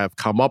who have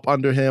come up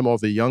under him, all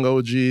the young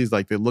OGs,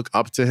 like, they look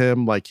up to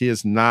him. Like, he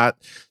is not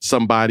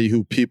somebody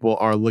who people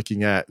are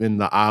looking at in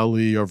the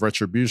Ali of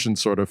Retribution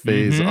sort of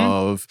phase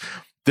of,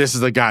 this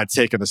is a guy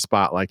taking a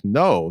spot. Like,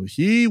 no,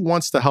 he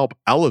wants to help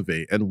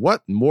elevate. And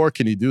what more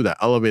can he do to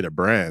elevate a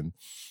brand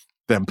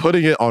than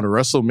putting it on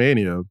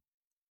WrestleMania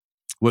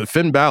with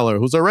Finn Balor,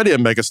 who's already a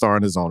megastar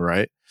in his own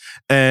right,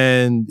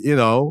 and,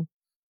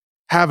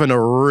 having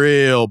a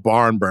real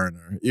barn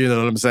burner. You know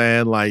what I'm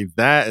saying? Like,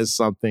 that is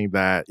something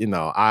that,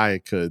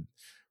 I could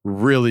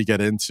really get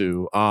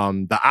into.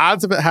 The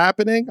odds of it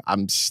happening,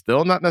 I'm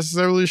still not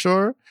necessarily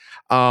sure.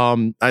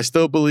 I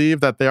still believe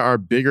that there are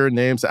bigger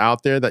names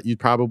out there that you'd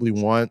probably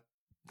want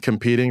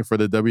competing for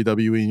the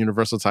WWE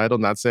Universal title.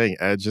 Not saying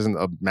Edge isn't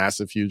a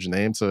massive, huge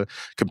name to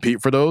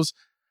compete for those.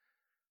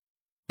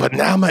 But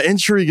now my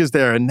intrigue is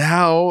there. And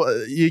now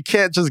you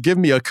can't just give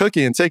me a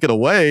cookie and take it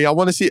away. I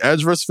want to see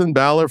Edge versus Finn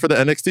Balor for the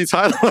NXT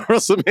title at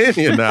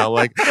WrestleMania now.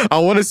 Like, I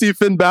want to see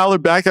Finn Balor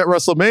back at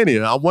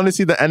WrestleMania. I want to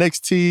see the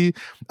NXT.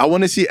 I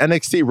want to see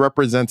NXT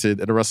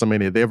represented at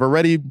WrestleMania. They've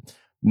already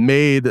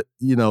made,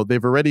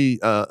 they've already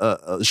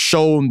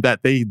shown that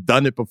they've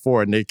done it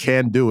before and they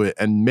can do it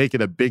and make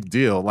it a big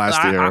deal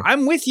last year.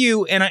 I'm with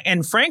you,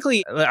 and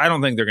frankly, I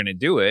don't think they're going to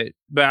do it.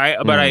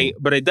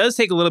 But it does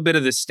take a little bit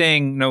of the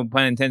sting, no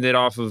pun intended,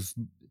 off of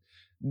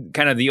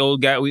kind of the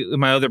old guy.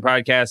 In my other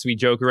podcast, we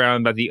joke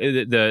around about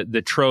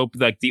the trope,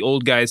 like the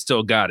old guys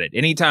still got it.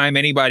 Anytime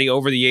anybody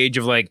over the age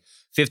of like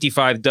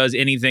 55 does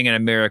anything in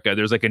America,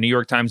 there's like a New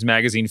York Times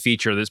Magazine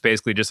feature that's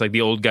basically just like the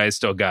old guys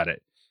still got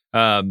it.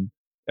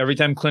 Every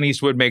time Clint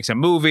Eastwood makes a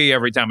movie,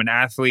 every time an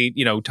athlete,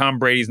 Tom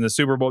Brady's in the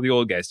Super Bowl, the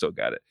old guy still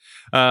got it.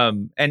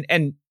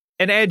 And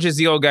Edge is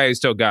the old guy who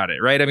still got it,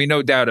 right? I mean,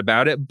 no doubt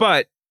about it.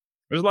 But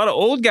there's a lot of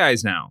old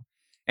guys now.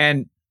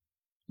 And,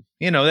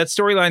 that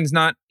storyline's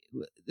not,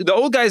 the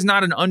old guy's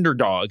not an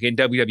underdog in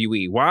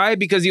WWE. Why?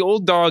 Because the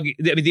old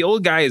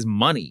guy is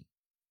money,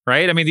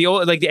 right? I mean,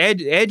 the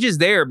Edge is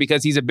there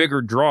because he's a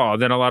bigger draw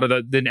than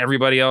than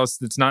everybody else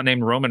that's not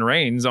named Roman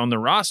Reigns on the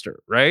roster,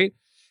 right?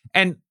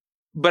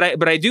 But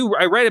I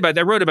wrote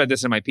about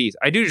this in my piece.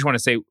 I do just want to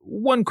say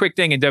one quick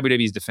thing in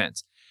WWE's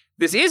defense.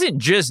 This isn't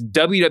just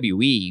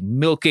WWE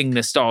milking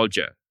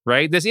nostalgia,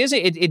 right? This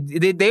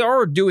isn't, they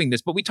are doing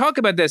this, but we talk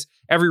about this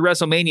every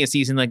WrestleMania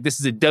season. Like, this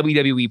is a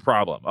WWE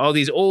problem. All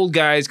these old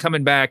guys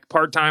coming back,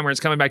 part-timers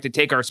coming back to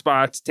take our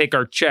spots, take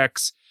our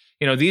checks.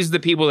 These are the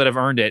people that have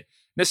earned it.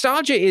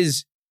 Nostalgia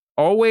is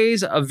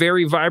always a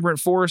very vibrant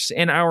force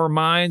in our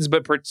minds,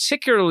 but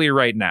particularly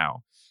right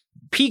now.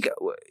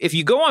 If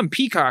you go on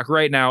Peacock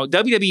right now,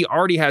 WWE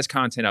already has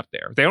content up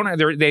there.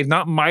 They've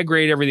not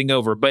migrated everything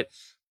over, but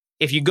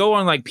if you go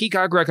on like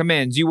Peacock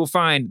Recommends, you will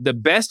find the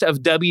best of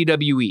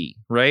WWE,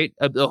 right?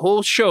 The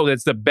whole show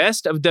that's the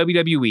best of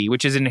WWE,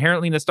 which is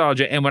inherently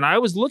nostalgia. And when I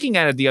was looking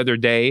at it the other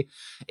day,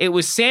 it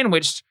was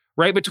sandwiched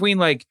right between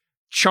like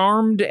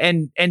Charmed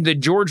and the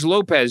George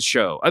Lopez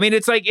show. I mean,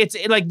 it's like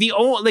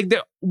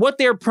what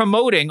they're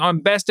promoting on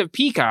Best of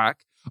Peacock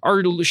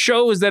are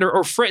shows that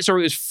are, sorry,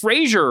 it was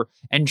Frasier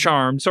and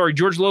Charmed. Sorry,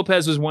 George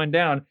Lopez was one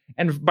down.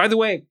 And by the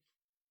way,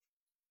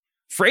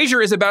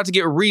 Frasier is about to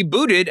get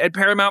rebooted at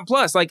Paramount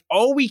Plus. Like,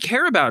 all we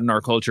care about in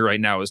our culture right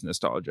now is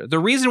nostalgia. The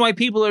reason why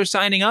people are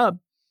signing up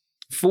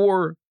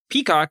for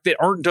Peacock that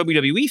aren't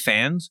WWE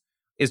fans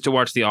is to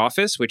watch The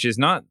Office, which is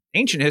not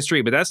ancient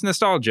history, but that's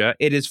nostalgia.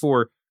 It is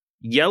for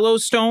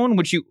Yellowstone,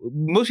 which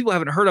most people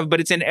haven't heard of, but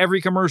it's in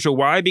every commercial.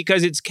 Why?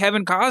 Because it's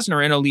Kevin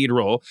Costner in a lead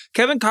role.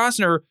 Kevin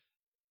Costner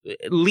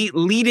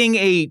leading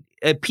a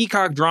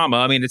Peacock drama.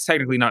 I mean, it's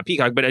technically not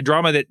Peacock, but a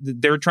drama that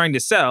they're trying to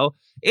sell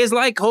is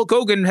like Hulk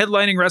Hogan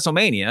headlining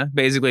WrestleMania,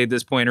 basically at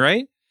this point,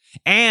 right?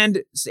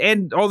 And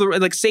all the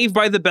like Saved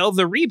by the Bell,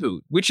 the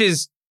reboot, which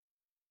is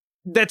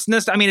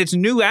I mean, it's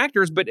new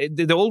actors, but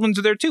the old ones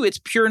are there too. It's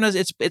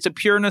a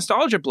pure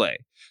nostalgia play.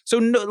 So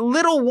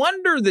little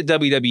wonder that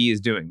WWE is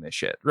doing this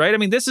shit, right? I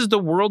mean, this is the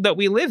world that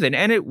we live in,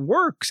 and it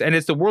works, and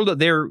it's the world that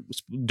they're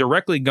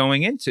directly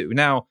going into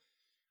now.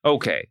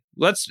 Okay,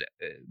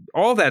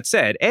 all that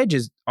said, Edge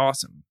is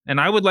awesome. And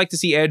I would like to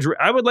see Edge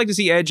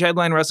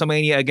headline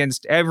WrestleMania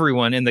against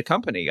everyone in the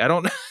company. I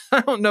don't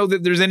know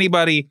that there's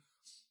anybody.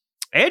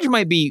 Edge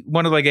might be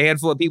one of like a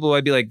handful of people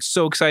I'd be like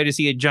so excited to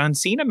see a John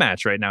Cena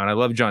match right now. And I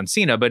love John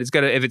Cena, but if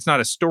it's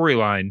not a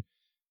storyline,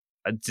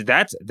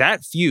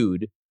 that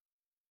feud.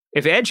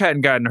 If Edge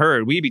hadn't gotten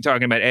hurt, we'd be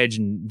talking about Edge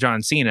and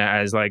John Cena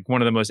as like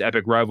one of the most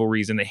epic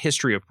rivalries in the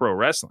history of pro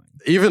wrestling.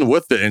 Even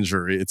with the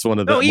injury, it's one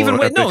of the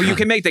you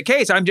can make the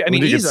case. I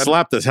mean, he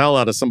slapped the hell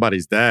out of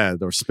somebody's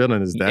dad or spit on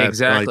his dad.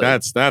 Exactly.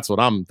 Like that's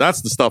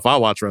the stuff I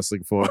watch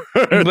wrestling for.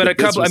 But a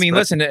couple. I mean,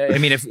 listen. I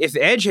mean, if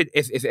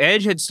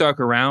Edge had stuck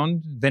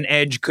around, then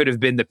Edge could have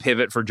been the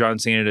pivot for John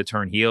Cena to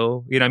turn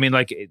heel. You know, I mean,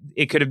 like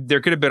there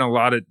could have been a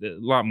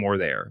lot more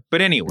there. But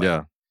anyway,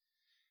 yeah.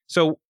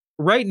 So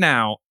right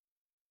now,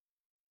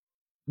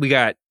 we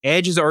got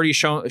Edge has already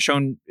shown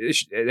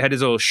had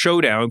his little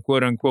showdown,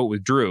 quote unquote,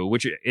 with Drew,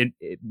 which it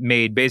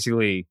made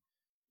basically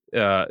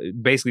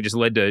just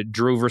led to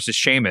Drew versus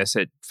Sheamus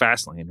at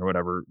Fastlane or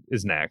whatever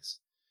is next.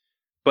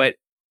 But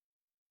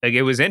like,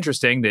 it was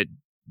interesting that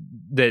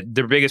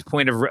the biggest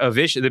point of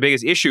issue, the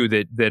biggest issue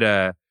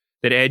that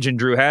Edge and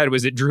Drew had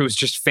was that Drew was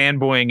just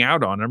fanboying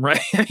out on him, right?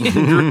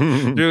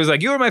 Drew was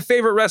like, "You were my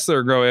favorite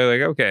wrestler growing."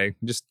 Like, okay,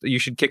 just you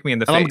should kick me in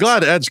the face. I'm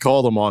glad Edge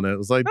called him on it. It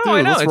was like,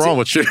 dude, what's wrong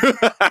with you?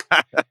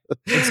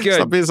 It's good.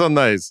 Stop being so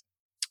nice.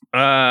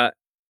 But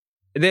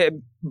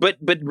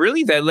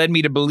really, that led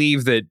me to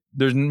believe that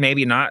there's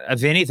maybe not,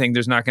 if anything,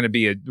 there's not going to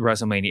be a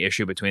WrestleMania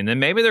issue between them.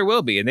 Maybe there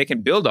will be, and they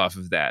can build off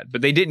of that.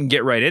 But they didn't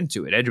get right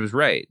into it. Edge was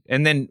right.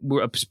 And then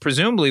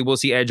presumably we'll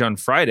see Edge on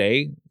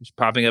Friday,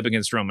 popping up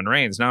against Roman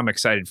Reigns. Now I'm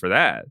excited for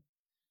that.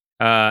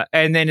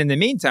 And then in the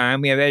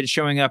meantime, we have Edge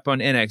showing up on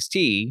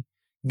NXT,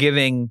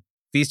 giving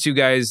these two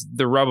guys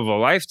the rub of a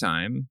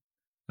lifetime.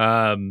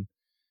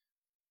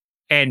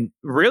 And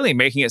really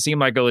making it seem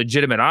like a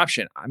legitimate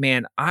option.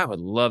 Man, I would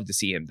love to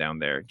see him down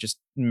there, just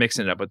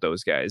mixing it up with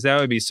those guys. That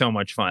would be so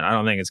much fun. I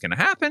don't think it's going to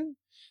happen,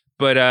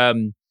 but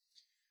it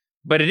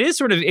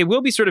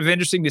will be sort of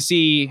interesting to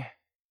see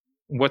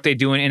what they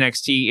do in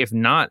NXT, if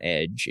not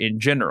Edge in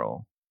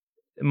general.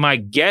 My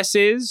guess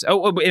is,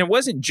 and it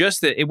wasn't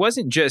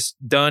just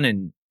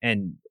Dunn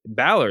and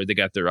Balor that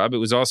got the rub. It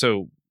was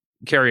also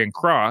Karrion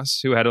Kross,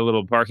 who had a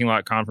little parking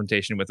lot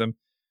confrontation with him.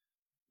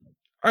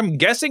 I'm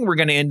guessing we're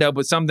going to end up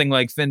with something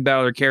like Finn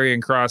Balor,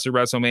 Karrion Kross at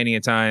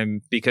WrestleMania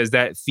time, because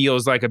that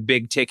feels like a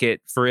big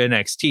ticket for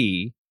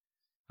NXT.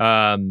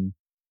 And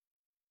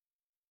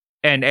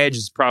Edge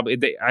is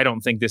probably, I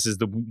don't think this is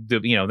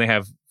they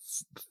have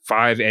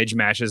 5 Edge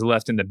matches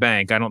left in the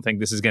bank. I don't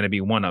think this is going to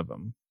be one of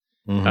them.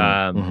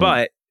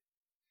 But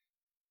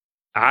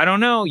I don't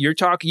know.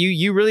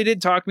 You really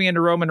did talk me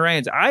into Roman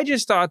Reigns. I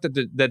just thought that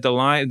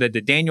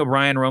the Daniel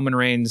Bryan Roman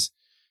Reigns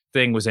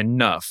thing was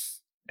enough.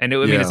 And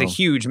it's a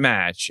huge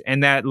match,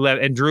 and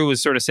and Drew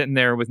was sort of sitting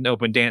there with an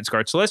open dance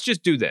card. So let's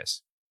just do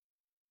this.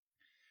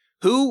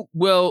 Who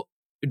will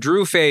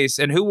Drew face,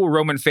 and who will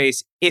Roman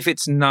face if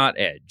it's not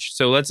Edge?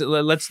 So let's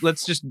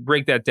just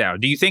break that down.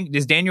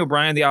 Is Daniel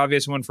Bryan the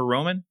obvious one for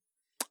Roman?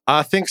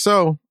 I think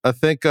so. I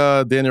think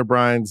Daniel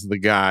Bryan's the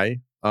guy.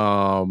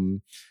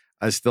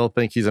 I still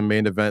think he's a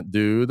main event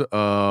dude.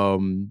 I've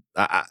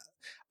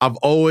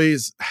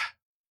always.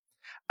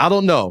 I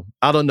don't know.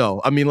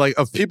 I mean, like,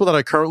 of people that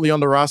are currently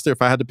on the roster,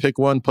 if I had to pick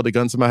one, put a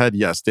gun to my head,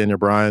 yes, Daniel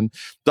Bryan.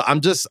 I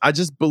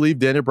just believe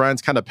Daniel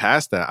Bryan's kind of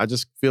past that. I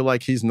just feel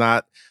like he's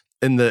not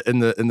in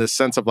the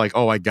sense of like,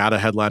 oh, I got a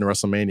headline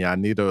WrestleMania. I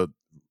need to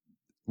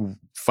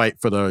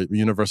fight for the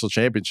Universal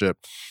Championship.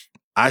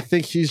 I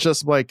think he's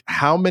just like,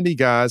 how many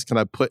guys can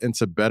I put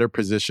into better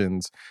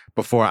positions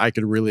before I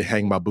could really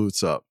hang my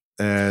boots up?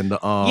 And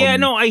yeah,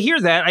 no, I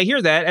hear that,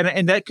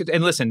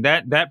 and listen,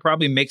 that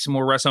probably makes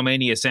more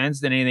WrestleMania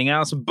sense than anything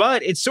else.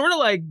 But it's sort of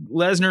like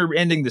Lesnar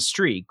ending the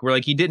streak, where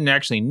like he didn't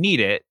actually need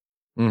it.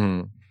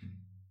 Mm-hmm.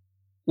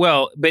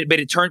 Well, but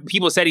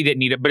people said he didn't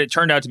need it, but it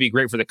turned out to be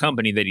great for the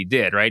company that he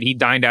did, right? He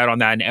dined out on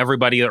that, and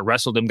everybody that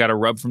wrestled him got a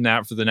rub from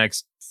that for the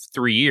next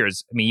 3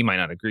 years. I mean, you might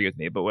not agree with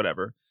me, but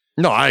whatever.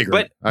 No, I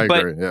agree. I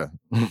agree. Yeah.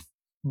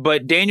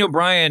 But Daniel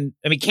Bryan,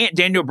 I mean, can't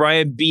Daniel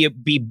Bryan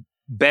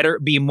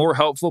be more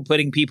helpful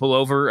putting people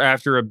over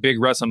after a big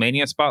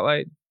WrestleMania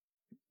spotlight?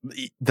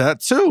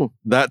 That too.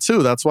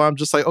 That's why I'm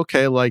just like,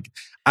 okay, like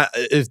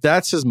if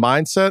that's his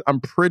mindset, I'm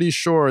pretty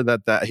sure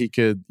that he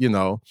could,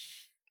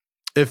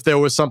 if there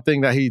was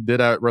something that he did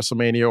at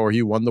WrestleMania or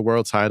he won the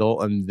world title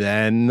and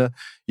then,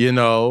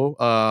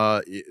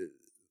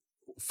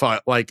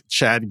 fought like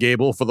Chad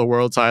Gable for the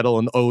world title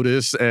and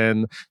Otis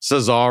and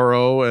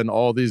Cesaro and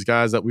all these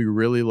guys that we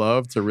really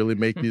love to really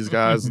make these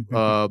guys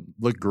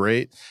look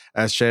great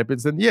as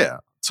champions, then yeah,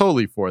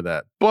 totally for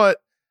that. But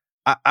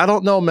I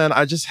don't know, man.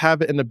 I just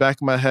have it in the back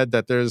of my head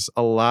that there's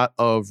a lot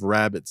of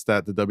rabbits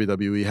that the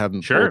WWE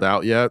haven't pulled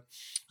out yet.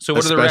 So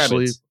what are the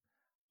rabbits?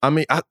 I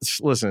mean,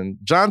 listen,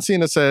 John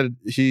Cena said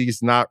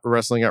he's not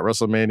wrestling at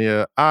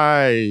WrestleMania.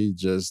 I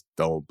just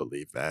don't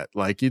believe that.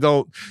 Like, you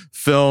don't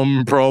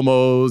film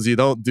promos. You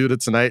don't do the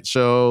Tonight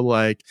Show.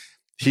 Like,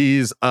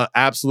 he's an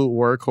absolute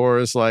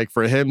workhorse. Like,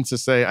 for him to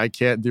say, I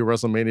can't do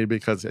WrestleMania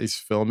because he's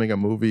filming a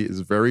movie is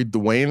very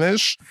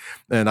Dwayne-ish.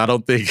 And I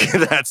don't think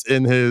that's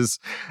in his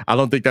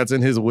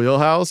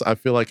wheelhouse. I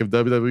feel like if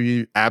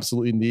WWE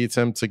absolutely needs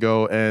him to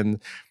go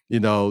and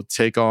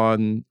take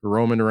on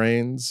Roman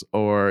Reigns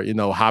or,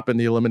 hop in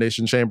the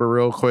Elimination Chamber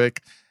real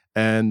quick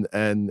and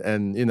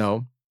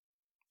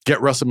get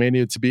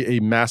WrestleMania to be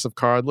a massive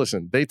card.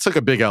 Listen, they took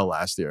a big L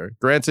last year.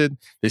 Granted,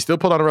 they still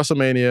put on a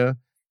WrestleMania.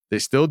 They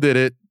still did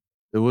it.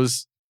 It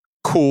was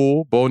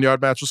cool.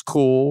 Boneyard match was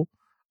cool.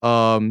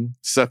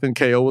 Seth and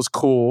KO was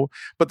cool,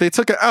 but they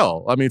took an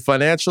L. I mean,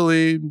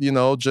 financially,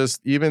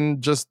 just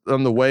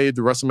on the way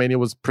the WrestleMania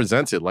was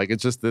presented, like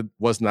it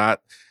was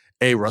not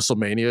a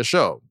WrestleMania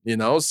show,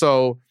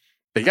 so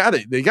they got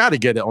to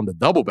get it on the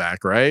double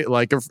back, right?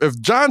 Like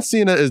if John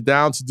Cena is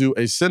down to do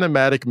a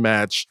cinematic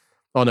match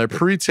on a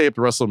pre-taped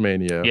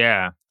WrestleMania,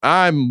 yeah,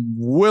 I'm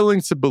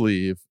willing to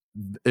believe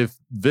if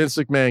Vince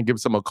McMahon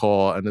gives him a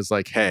call and is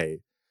like, hey,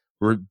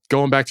 we're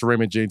going back to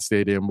Raymond James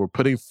Stadium, we're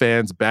putting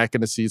fans back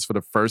in the seats for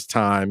the first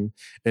time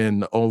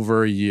in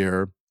over a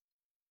year,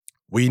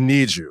 we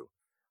need you,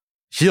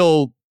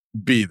 he'll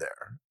be there.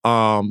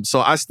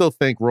 So I still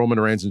think Roman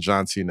Reigns and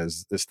John Cena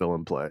is still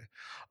in play.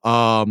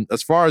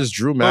 As far as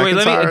Drew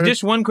McIntyre,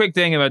 just one quick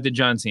thing about the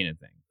John Cena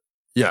thing.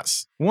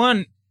 Yes.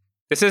 One,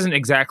 this isn't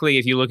exactly,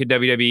 if you look at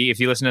WWE, if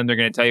you listen to them, they're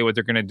going to tell you what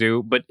they're going to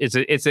do, but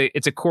it's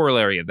a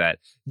corollary of that.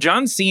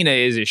 John Cena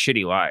is a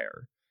shitty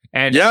liar.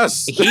 And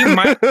yes,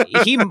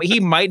 he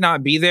might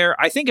not be there.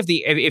 I think if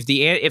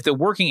the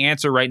working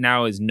answer right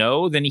now is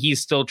no, then he's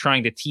still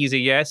trying to tease a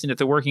yes. And if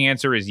the working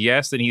answer is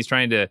yes, then he's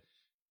trying to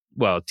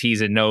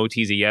tease a no,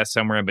 tease a yes,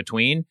 somewhere in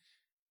between.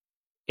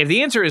 If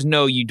the answer is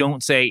no, you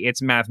don't say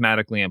it's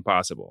mathematically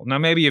impossible. Now,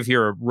 maybe if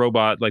you're a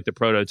robot like the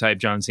prototype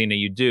John Cena,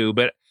 you do,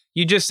 but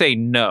you just say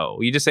no.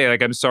 You just say,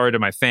 like, I'm sorry to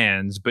my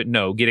fans, but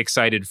no, get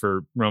excited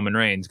for Roman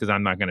Reigns because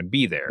I'm not going to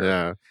be there.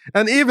 Yeah.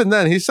 And even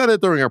then, he said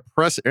it during a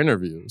press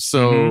interview.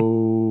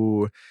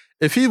 So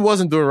if he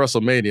wasn't doing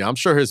WrestleMania, I'm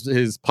sure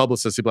his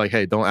publicist would be like,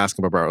 hey, don't ask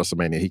him about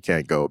WrestleMania. He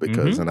can't go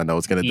because, and I know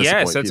it's going to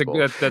disappoint people.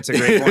 Yes, that's a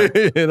great point.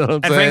 You know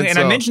what I'm saying? And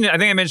I mentioned it. I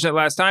think I mentioned it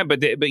last time,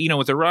 but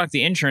with The Rock,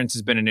 the insurance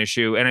has been an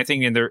issue, and I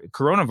think in the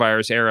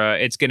coronavirus era,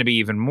 it's going to be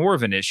even more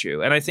of an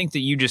issue. And I think that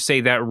you just say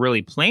that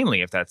really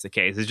plainly if that's the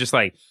case. It's just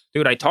like,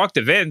 dude, I talked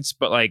to Vince,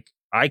 but like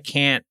I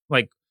can't.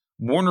 Like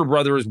Warner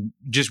Brothers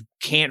just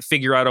can't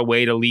figure out a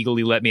way to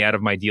legally let me out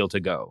of my deal to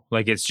go.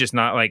 Like it's just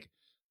not like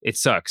it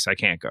sucks. I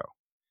can't go.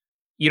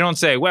 You don't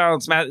say, well,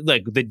 it's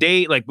like the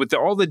day, like with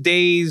all the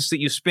days that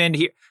you spend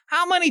here.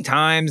 How many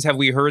times have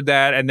we heard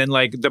that? And then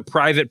like the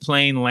private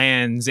plane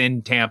lands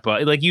in Tampa.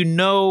 Like,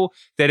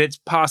 that it's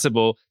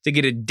possible to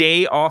get a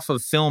day off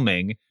of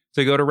filming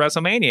to go to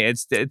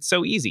WrestleMania. It's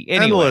so easy.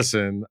 Anyway. And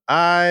listen,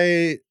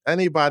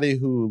 anybody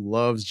who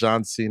loves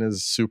John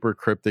Cena's super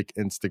cryptic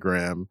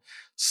Instagram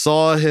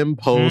saw him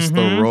post the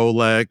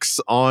Rolex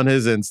on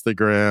his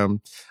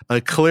Instagram,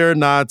 a clear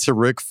nod to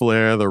Ric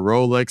Flair, the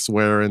Rolex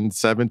wearing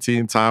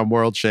 17-time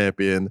world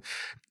champion.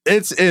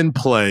 It's in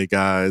play,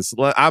 guys.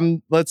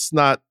 Let's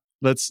not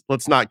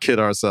kid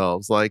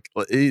ourselves. Like,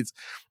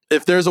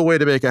 if there's a way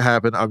to make it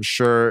happen, I'm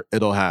sure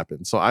it'll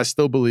happen. So I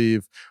still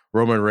believe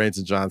Roman Reigns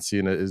and John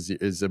Cena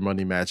is a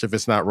money match. If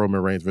it's not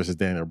Roman Reigns versus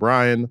Daniel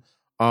Bryan.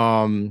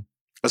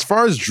 As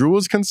far as Drew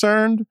is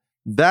concerned,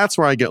 that's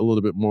where I get a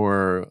little bit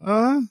more,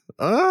 I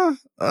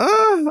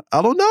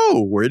don't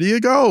know. Where do you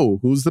go?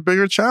 Who's the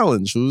bigger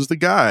challenge? Who's the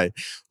guy?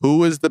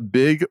 Who is the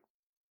big,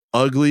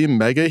 ugly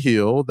mega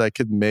heel that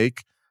could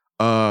make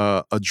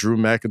a Drew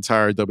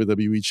McIntyre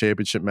WWE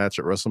Championship match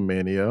at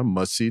WrestleMania,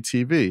 must-see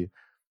TV.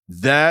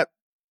 That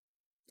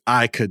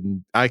I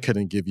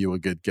couldn't give you a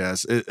good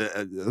guess.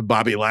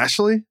 Bobby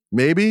Lashley,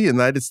 maybe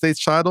United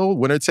States title,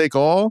 winner take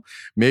all.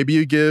 Maybe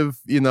you give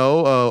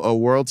a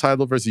world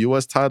title versus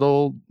US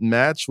title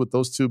match with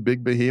those two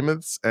big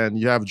behemoths, and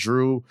you have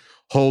Drew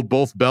hold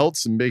both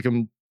belts and make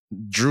him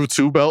Drew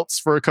 2 belts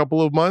for a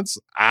couple of months.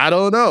 I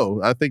don't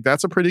know. I think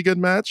that's a pretty good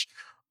match.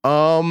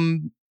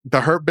 The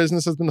Hurt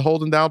Business has been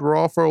holding down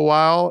Raw for a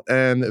while,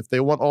 and if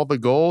they want all the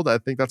gold, I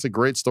think that's a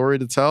great story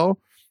to tell.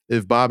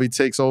 If Bobby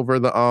takes over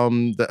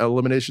the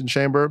Elimination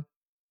Chamber,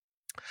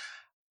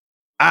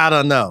 I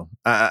don't know.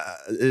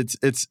 It's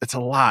a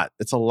lot.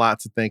 It's a lot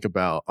to think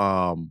about.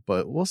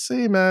 But we'll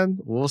see, man.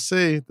 We'll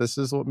see. This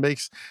is what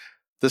makes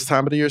this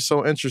time of the year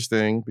so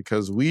interesting,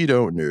 because we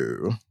don't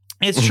know.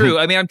 It's true.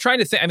 I mean, I'm trying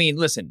to think. I mean,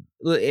 listen,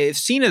 if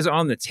Cena's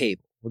on the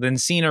table, then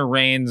Cena,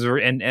 Reigns,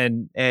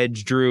 and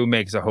Edge, Drew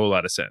makes a whole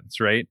lot of sense,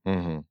 right?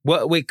 Mm-hmm.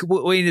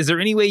 Wait, is there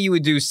any way you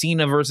would do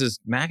Cena versus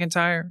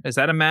McIntyre? Is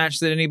that a match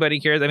that anybody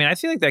cares? I mean, I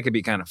feel like that could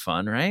be kind of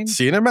fun, right?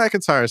 Cena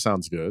McIntyre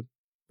sounds good.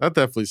 That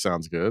definitely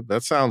sounds good.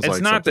 That sounds like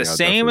it's not the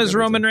same as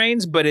Roman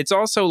Reigns, but it's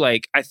also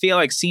like, I feel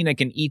like Cena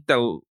can eat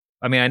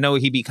I mean, I know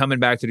he'd be coming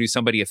back to do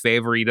somebody a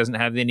favor. He doesn't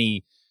have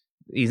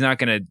he's not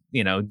going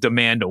to,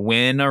 demand a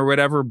win or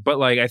whatever, but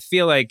like, I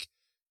feel like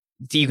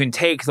you can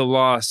take the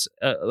loss,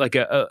 like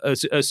a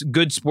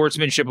good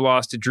sportsmanship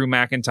loss to Drew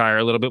McIntyre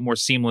a little bit more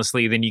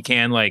seamlessly than you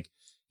can, like,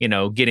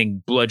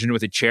 getting bludgeoned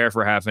with a chair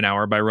for half an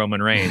hour by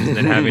Roman Reigns and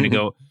then having to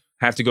go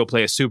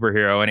play a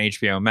superhero on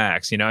HBO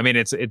Max. I mean,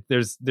 it'd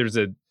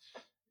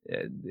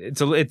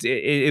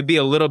be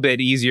a little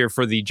bit easier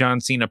for the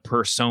John Cena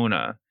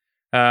persona.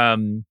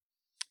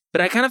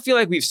 But I kind of feel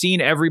like we've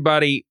seen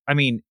everybody. I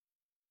mean,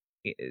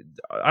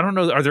 I don't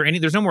know.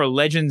 There's no more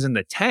legends in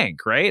the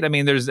tank, right? I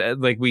mean, there's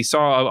like, we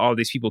saw all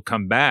these people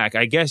come back.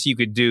 I guess you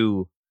could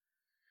do.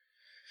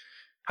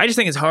 I just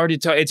think it's hard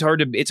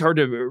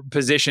to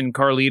position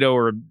Carlito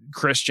or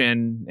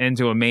Christian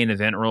into a main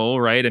event role,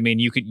 right? I mean,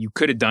 you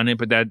could have done it,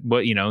 but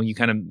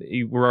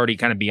we're already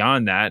kind of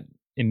beyond that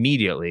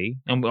immediately.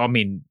 And I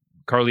mean,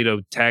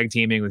 Carlito tag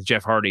teaming with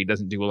Jeff Hardy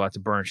doesn't do a lot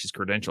to burnish his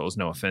credentials.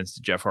 No offense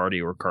to Jeff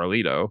Hardy or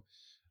Carlito.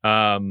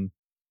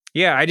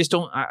 Yeah, I just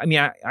don't. I mean,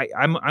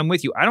 I'm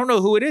with you. I don't know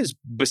who it is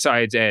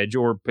besides Edge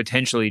or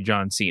potentially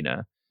John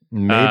Cena.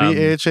 Maybe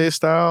AJ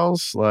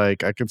Styles.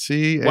 Like, I could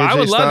see. Well, I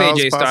would love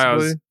AJ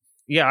Styles. Possibly.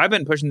 Yeah, I've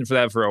been pushing for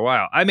that for a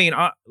while. I mean,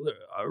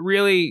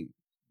 really,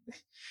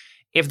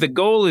 if the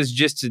goal is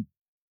just to,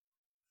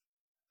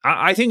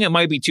 I think it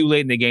might be too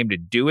late in the game to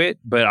do it.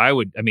 But I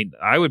would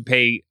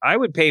pay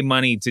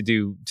money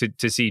to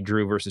see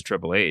Drew versus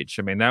Triple H.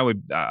 I mean, that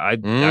would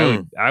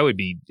I would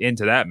be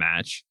into that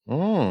match.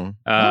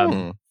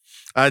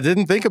 I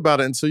didn't think about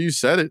it until you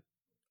said it,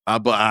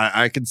 but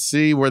I can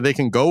see where they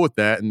can go with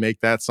that and make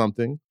that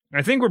something.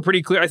 I think we're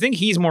pretty clear. I think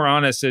he's more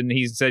honest, and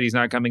he said he's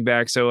not coming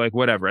back. So, like,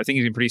 whatever. I think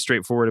he's been pretty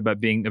straightforward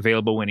about being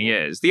available when he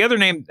is. The other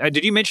name,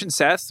 did you mention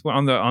Seth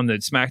on the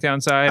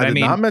SmackDown side? I did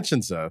not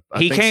mention Seth.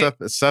 I think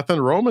Seth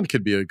and Roman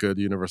could be a good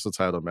Universal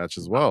title match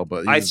as well.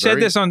 But I said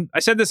this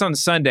on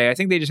Sunday. I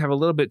think they just have a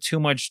little bit too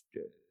much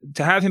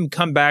to have him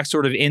come back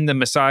sort of in the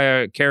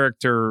Messiah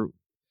character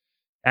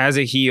as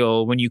a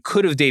heel when you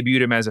could have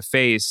debuted him as a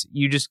face.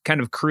 You just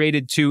kind of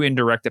created too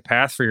indirect a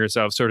path for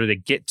yourself sort of to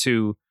get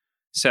to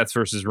Seth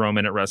versus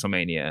Roman at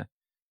WrestleMania.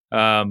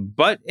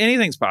 But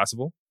anything's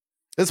possible.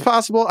 It's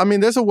possible. I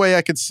mean, there's a way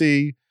I could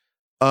see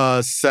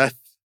Seth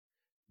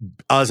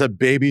as a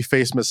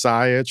babyface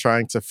Messiah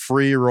trying to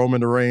free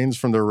Roman Reigns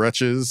from the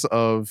wretches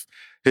of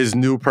his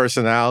new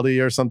personality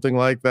or something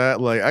like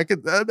that. Like, I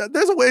could,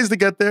 there's ways to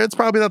get there. It's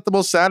probably not the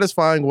most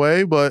satisfying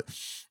way, but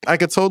I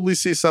could totally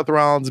see Seth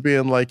Rollins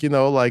being like,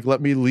 like,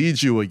 let me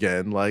lead you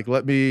again. Like,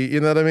 let me,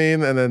 you know what I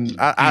mean? And then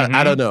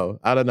I don't know.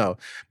 I don't know.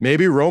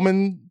 Maybe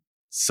Roman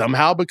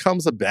somehow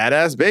becomes a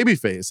badass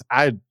babyface.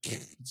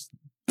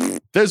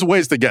 There's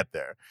ways to get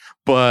there,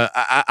 but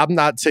I'm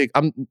now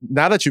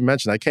that you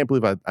mentioned, I can't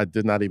believe I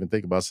did not even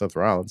think about Seth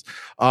Rollins.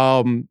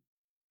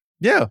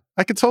 Yeah,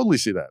 I could totally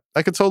see that.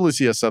 I could totally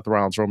see a Seth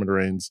Rollins, Roman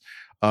Reigns,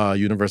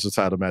 Universal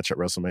title match at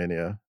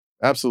WrestleMania.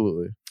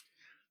 Absolutely.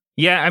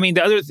 Yeah, I mean,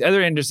 the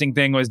other interesting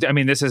thing was, I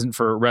mean, this isn't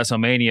for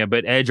WrestleMania,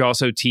 but Edge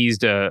also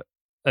teased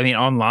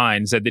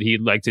online said that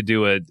he'd like to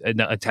do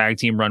a tag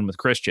team run with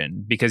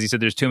Christian because he said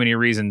there's too many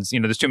reasons,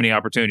 there's too many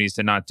opportunities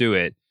to not do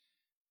it.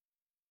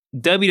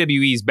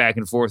 WWE's back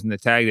and forth in the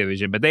tag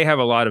division, but they have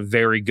a lot of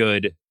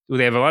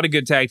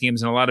good tag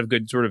teams and a lot of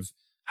good sort of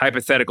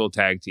hypothetical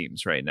tag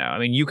teams right now. I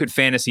mean, you could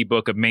fantasy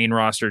book a main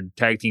roster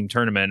tag team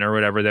tournament or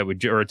whatever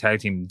or a tag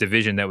team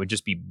division that would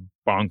just be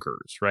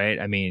bonkers, right?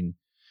 I mean,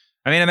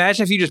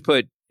 imagine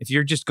if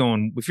you're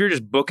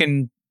just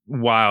booking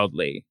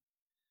wildly.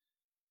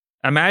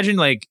 Imagine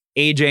like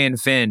AJ and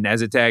Finn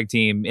as a tag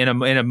team in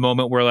a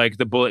moment where like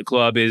the Bullet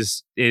Club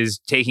is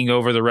taking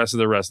over the rest of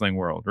the wrestling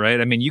world, right?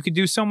 I mean, you could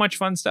do so much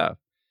fun stuff.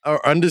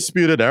 Or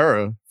Undisputed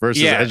Era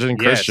versus Edge and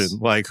Christian.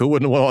 Like, who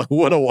wouldn't want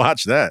to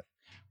watch that?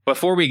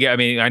 Before we get, I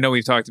mean, I know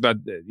we've talked about,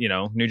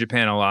 New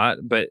Japan a lot,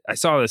 but I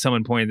saw that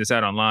someone pointed this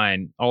out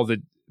online. All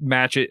the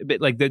matches,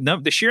 but like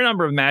the sheer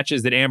number of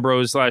matches that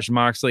Ambrose /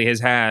 Moxley has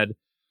had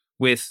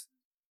with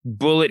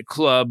Bullet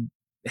Club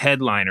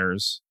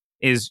headliners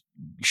is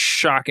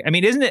shocking. I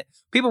mean, isn't it?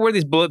 People wear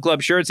these Bullet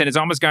Club shirts, and it's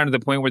almost gotten to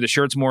the point where the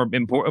shirt's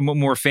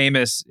more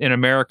famous in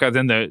America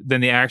than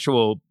the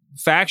actual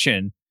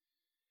faction.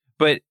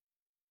 But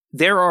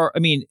there are, I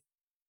mean,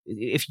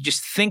 if you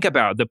just think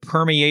about the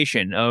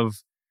permeation of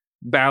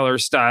Balor,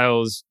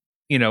 Styles,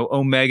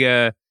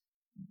 Omega,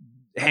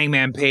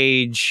 Hangman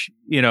Page,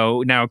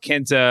 now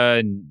Kenta,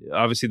 and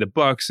obviously the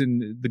Bucks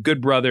and the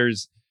Good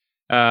Brothers,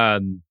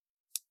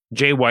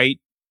 Jay White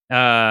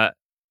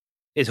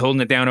is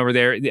holding it down over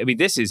there. I mean,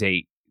 this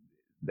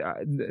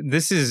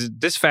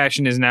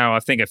faction is now, I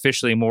think,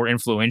 officially more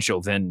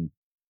influential than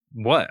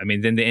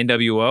than the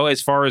NWO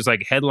as far as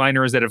like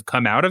headliners that have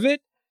come out of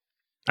it.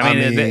 I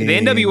mean, the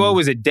NWO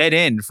was a dead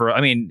end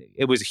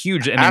it was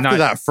huge. After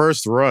that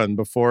first run,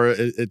 before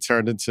it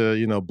turned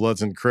into,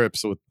 Bloods and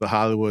Crips with the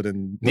Hollywood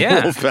and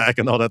Wolfpack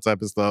and all that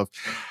type of stuff.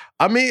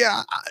 I mean,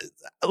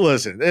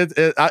 listen,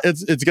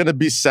 it's going to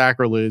be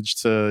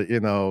sacrilege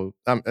to,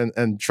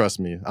 and trust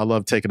me, I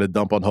love taking a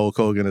dump on Hulk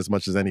Hogan as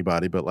much as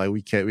anybody, but like,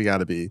 we got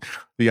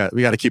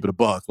to keep it a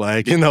buck.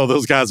 Like,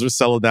 those guys were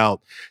selling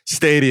out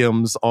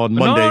stadiums on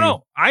Monday.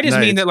 No. I just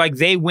mean that like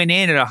they went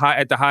in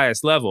at the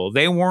highest level.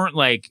 They weren't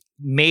like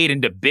made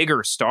into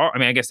bigger star. I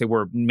mean, I guess they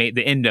were made.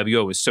 The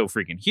NWO was so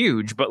freaking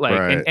huge, but like,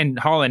 right. and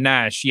Hall and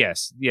Nash,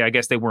 yes. Yeah, I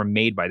guess they were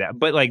made by that,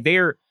 but like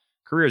their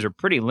careers are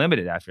pretty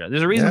limited after that.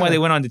 There's a reason why they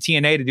went on to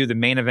TNA to do the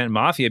Main Event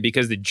Mafia,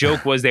 because the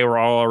joke was they were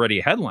all already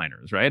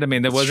headliners, right? I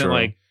mean, there wasn't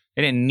like,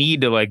 they didn't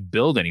need to like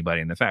build anybody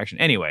in the faction.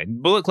 Anyway,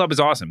 Bullet Club is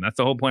awesome. That's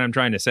the whole point I'm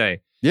trying to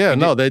say. Yeah,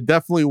 they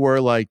definitely were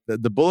like,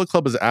 the Bullet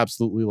Club is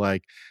absolutely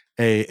like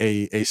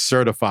a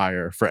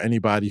certifier for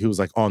anybody who's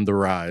like on the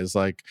rise.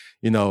 Like,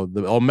 the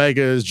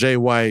Omegas, Jay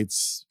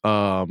Whites,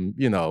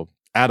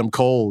 Adam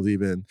Cole,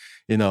 even,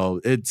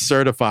 it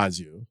certifies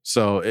you.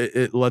 So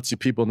it lets you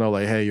people know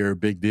like, hey, you're a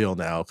big deal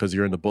now because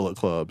you're in the Bullet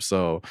Club.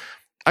 So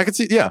I could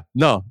see,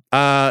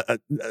 I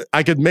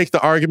could make the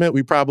argument.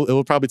 It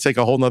will probably take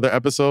a whole nother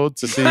episode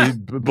to see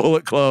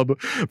Bullet Club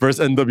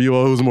versus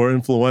NWO, who's more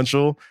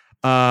influential.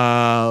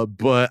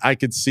 But I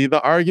could see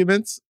the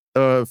arguments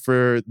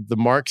for the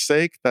mark's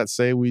sake that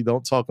say we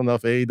don't talk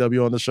enough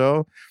AEW on the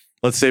show.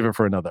 Let's save it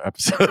for another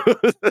episode.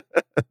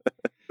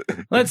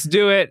 Let's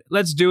do it.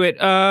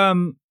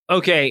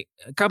 Okay,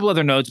 a couple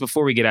other notes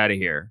before we get out of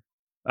here.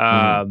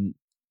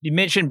 You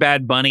mentioned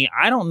Bad Bunny.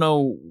 I don't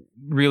know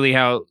really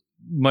how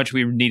much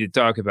we need to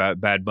talk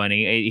about Bad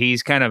Bunny.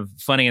 He's kind of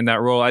funny in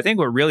that role. I think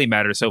what really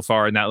matters so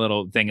far in that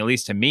little thing, at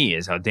least to me,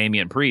 is how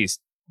Damian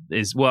Priest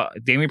is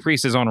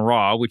on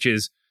Raw, which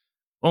is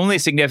only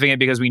significant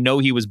because we know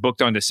he was booked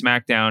onto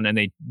SmackDown and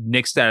they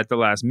nixed that at the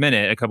last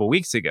minute a couple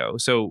weeks ago.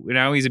 So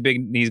now he's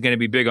going to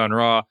be big on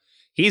Raw.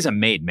 He's a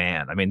made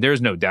man. I mean,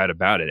 there's no doubt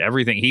about it.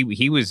 Everything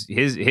he was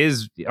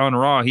his on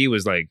Raw, he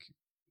was like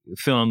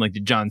filling like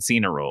the John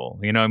Cena role.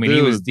 I mean,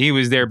 dude, he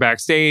was there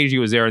backstage. He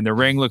was there in the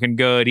ring looking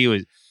good. He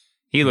looked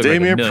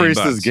Damian like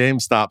Priest is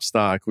GameStop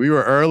stock. We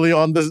were early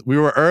on this. We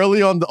were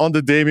early on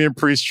the Damian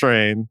Priest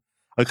train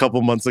a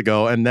couple months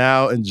ago, and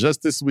now and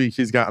just this week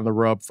he's gotten the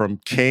rub from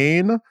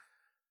Kane,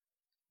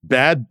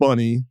 Bad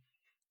Bunny,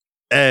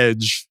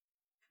 Edge,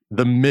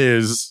 The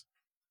Miz.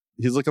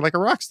 He's looking like a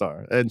rock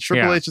star, and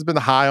Triple H has been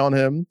high on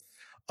him.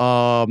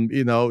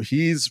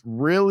 He's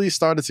really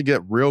started to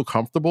get real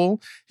comfortable.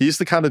 He used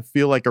to kind of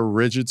feel like a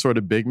rigid sort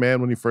of big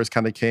man when he first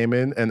kind of came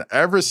in, and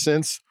ever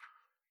since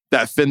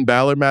that Finn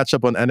Balor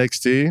matchup on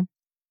NXT,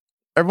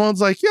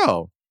 everyone's like,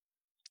 yo,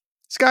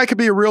 this guy could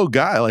be a real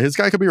guy. Like, this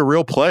guy could be a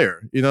real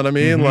player. You know what I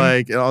mean?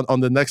 Mm-hmm. Like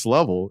on the next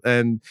level.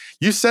 And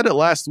you said it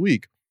last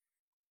week.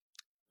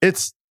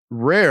 It's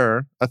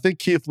rare. I think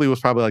Keith Lee was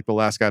probably like the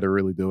last guy to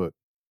really do it.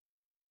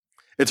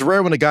 It's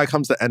rare when a guy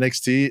comes to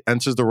NXT,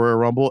 enters the Royal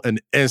Rumble,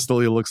 and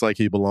instantly looks like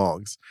he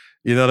belongs.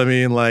 You know what I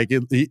mean? Like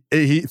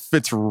he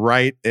fits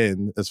right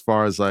in as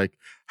far as like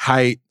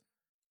height,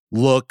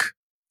 look,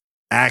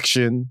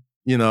 action,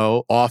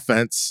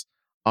 offense,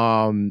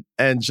 and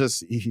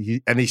just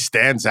he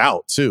stands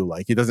out too.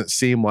 Like, he doesn't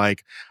seem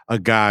like a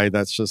guy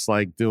that's just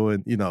like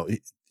doing,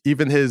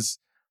 even his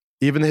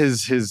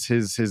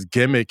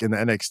gimmick in the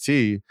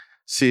NXT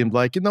seemed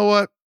like, you know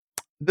what,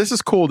 this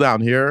is cool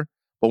down here.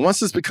 But once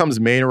this becomes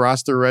main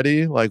roster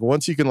ready, like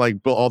once you can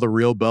like put all the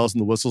real bells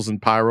and the whistles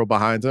and pyro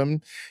behind him,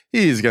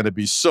 he's going to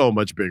be so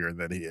much bigger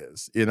than he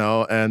is, and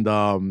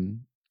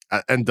I'm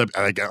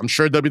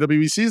sure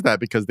WWE sees that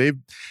because they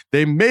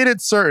made it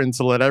certain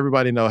to let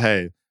everybody know,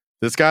 hey,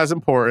 this guy's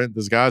important,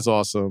 this guy's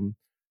awesome,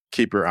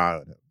 keep your eye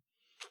on him.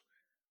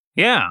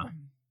 Yeah.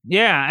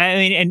 I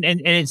mean,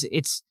 and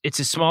it's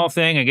a small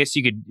thing. I guess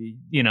you could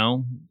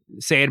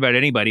say it about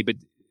anybody, but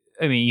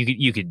I mean,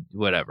 you could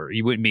whatever.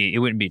 It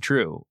wouldn't be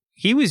true.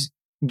 He was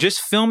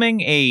just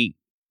filming a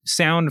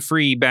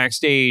sound-free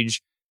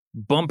backstage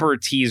bumper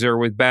teaser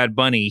with Bad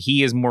Bunny.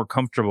 He is more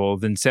comfortable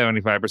than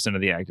 75%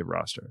 of the active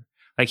roster.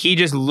 Like he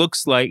just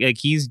looks like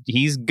he's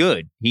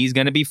good. He's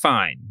going to be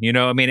fine. You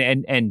know, I mean,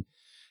 and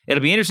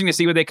it'll be interesting to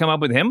see what they come up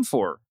with him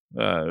for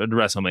at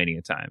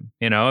WrestleMania time.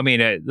 You know, I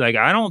mean, like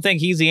I don't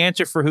think he's the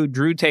answer for who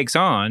Drew takes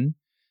on.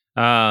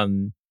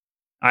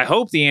 I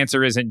hope the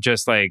answer isn't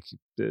just like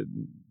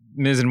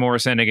Miz and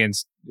Morrison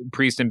against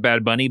Priest and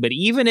Bad Bunny, but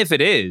even if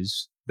it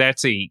is,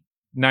 that's a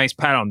nice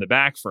pat on the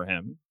back for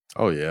him.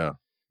 Oh yeah.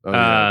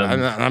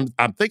 And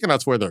I'm thinking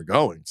that's where they're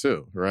going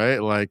too, right?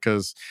 Like,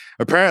 because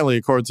apparently,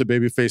 according to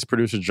Babyface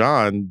producer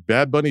John,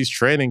 Bad Bunny's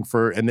training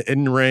for an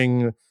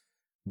in-ring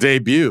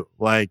debut.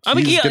 Like, I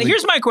mean,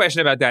 here's my question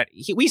about that.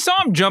 We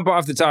saw him jump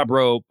off the top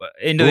rope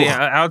into the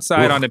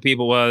outside onto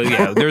people. Well,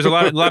 yeah, there's a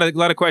lot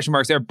of question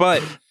marks there,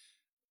 but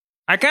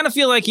I kind of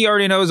feel like he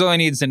already knows all he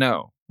needs to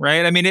know,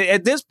 right? I mean,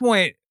 at this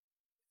point,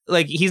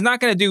 like he's not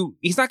gonna do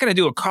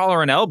a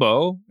collar and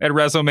elbow at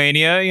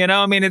WrestleMania. You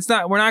know, I mean,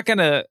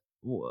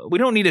 we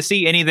don't need to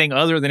see anything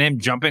other than him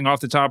jumping off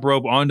the top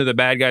rope onto the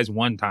bad guys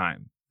one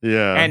time.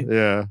 Yeah,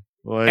 yeah.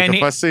 Like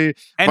if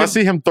I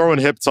see him throwing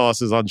hip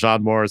tosses on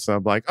John Morrison,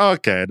 I'm like,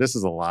 okay, this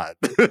is a lot.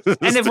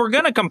 And if we're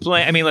gonna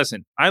complain, I mean,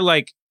 listen,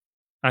 I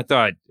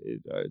thought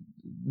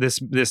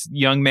this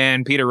young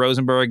man Peter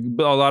Rosenberg,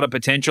 a lot of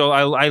potential.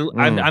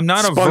 I'm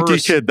not averse. Spunky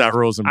kid, that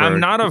Rosenberg.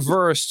 I'm not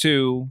averse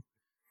to,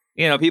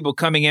 you know, people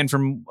coming in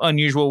from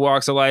unusual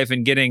walks of life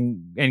and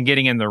getting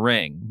in the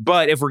ring.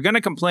 But if we're gonna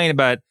complain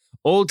about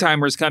old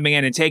timers coming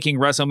in and taking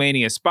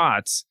WrestleMania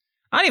spots,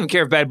 I don't even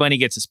care if Bad Bunny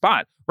gets a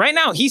spot. Right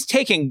now, he's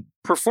taking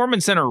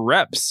Performance Center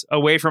reps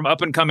away from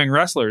up and coming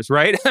wrestlers,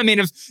 right? I mean,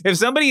 if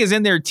somebody is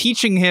in there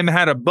teaching him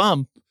how to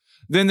bump,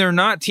 then they're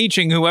not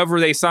teaching whoever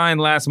they signed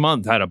last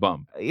month how to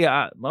bump.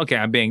 Yeah, okay,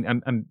 I'm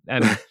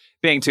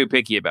being too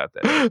picky about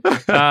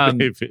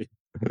that.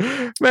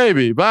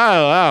 Maybe, but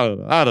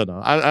I don't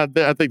know.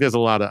 I think there's a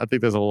lot.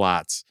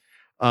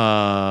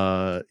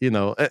 You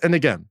know, and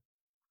again,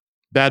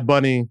 Bad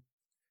Bunny,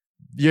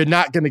 you're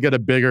not going to get a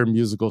bigger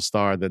musical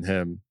star than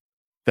him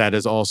that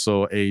is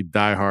also a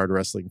diehard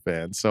wrestling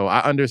fan. So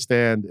I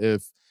understand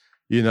if,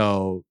 you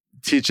know,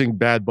 teaching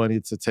Bad Bunny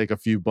to take a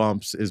few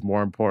bumps is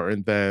more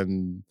important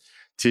than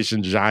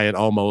teaching Giant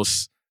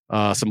almost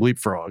some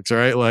leapfrogs,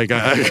 right? Like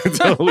I can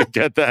totally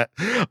get that.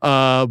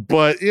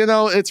 But, you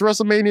know, it's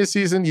WrestleMania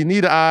season. You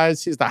need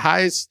eyes. He's the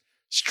highest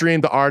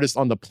streamed artist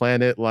on the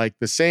planet. Like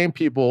the same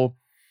people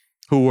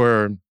who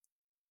were,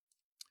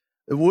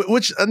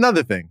 which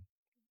another thing,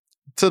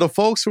 to the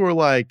folks who are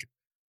like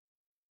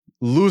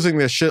losing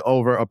their shit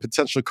over a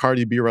potential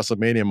Cardi B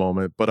WrestleMania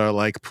moment, but are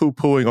like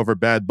poo-pooing over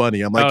Bad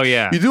Bunny. I'm like, oh,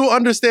 yeah. You do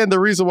understand the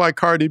reason why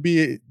Cardi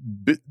B,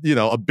 you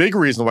know, a big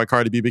reason why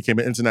Cardi B became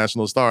an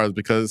international star is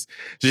because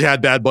she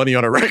had Bad Bunny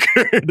on a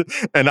record.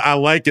 And I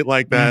Like It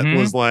Like That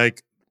was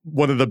like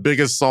one of the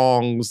biggest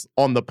songs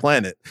on the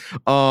planet.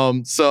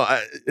 So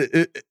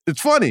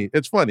it's funny.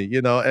 It's funny,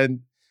 you know, and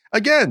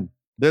again,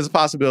 there's a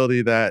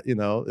possibility that, you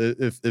know,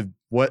 if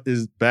what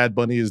is Bad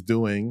Bunny is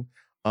doing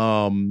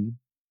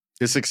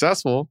is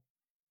successful,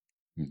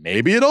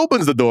 maybe it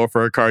opens the door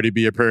for a Cardi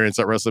B appearance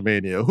at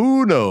WrestleMania.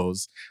 Who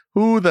knows?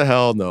 Who the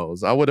hell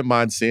knows? I wouldn't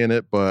mind seeing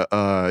it, but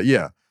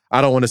yeah,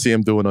 I don't want to see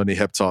him doing any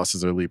hip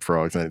tosses or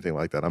leapfrogs or anything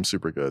like that. I'm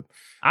super good.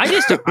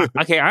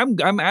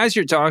 I'm as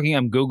you're talking,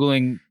 I'm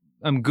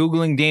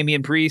Googling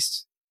Damian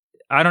Priest.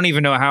 I don't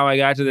even know how I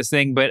got to this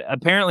thing, but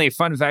apparently a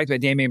fun fact about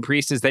Damian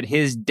Priest is that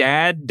his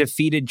dad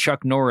defeated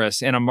Chuck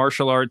Norris in a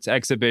martial arts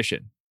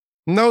exhibition.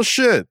 No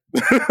shit.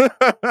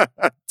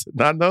 Did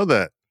not know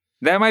that.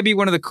 That might be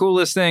one of the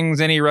coolest things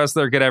any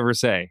wrestler could ever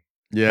say.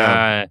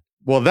 Yeah.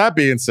 Well, that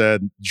being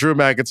said, Drew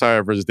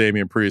McIntyre versus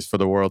Damian Priest for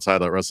the world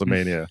title at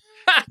WrestleMania.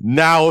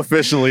 Now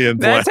officially in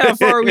play. That's how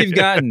far we've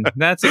gotten.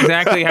 That's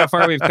exactly how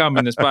far we've come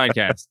in this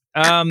podcast.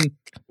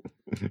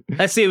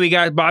 Let's see. We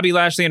got Bobby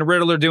Lashley and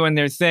Riddler doing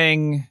their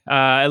thing.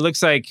 It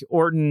looks like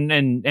Orton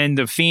and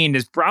The Fiend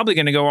is probably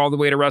going to go all the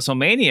way to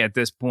WrestleMania at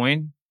this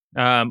point.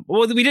 Well,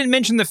 we didn't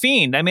mention The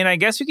Fiend. I mean, I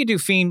guess we could do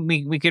Fiend.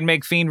 We could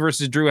make Fiend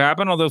versus Drew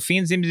happen, although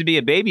Fiend seems to be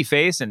a baby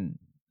face, and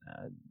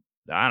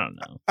I don't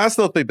know. I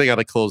still think they got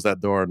to close that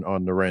door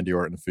on the Randy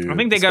Orton feud. I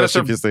think they got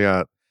to because they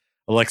got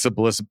Alexa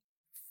Bliss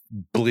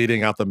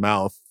bleeding out the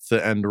mouth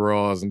to end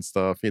Raws and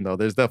stuff. You know,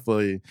 there's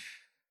definitely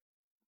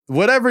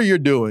whatever you're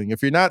doing.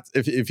 If you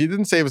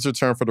didn't save his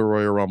return for the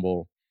Royal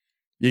Rumble,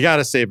 you got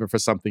to save it for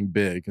something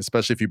big,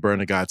 especially if you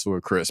burn a guy to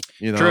a crisp.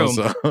 You know, True.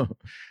 So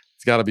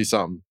it's got to be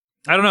something.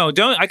 I don't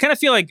know. I kind of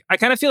feel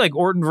like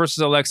Orton versus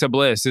Alexa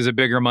Bliss is a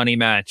bigger money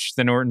match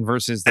than Orton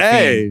versus the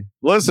Fiend.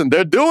 Listen,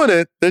 they're doing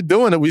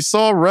it. We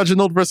saw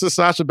Reginald versus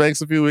Sasha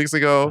Banks a few weeks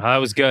ago. That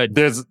was good.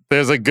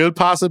 There's a good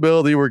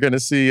possibility we're going to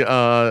see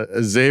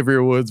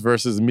Xavier Woods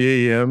versus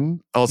Mia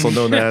Yim, also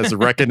known as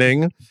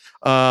Reckoning,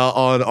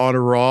 on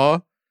Raw.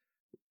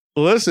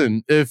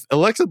 Listen, if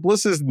Alexa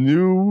Bliss's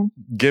new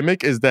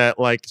gimmick is that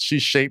like she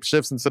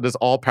shapeshifts into this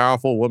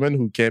all-powerful woman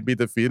who can't be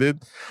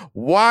defeated,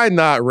 why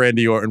not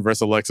Randy Orton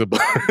versus Alexa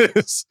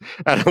Bliss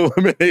at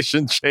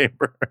Elimination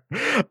Chamber?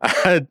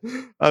 I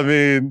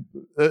mean,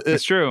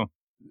 it's true.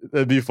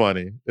 It'd be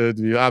funny.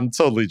 I'm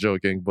totally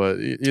joking, but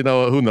you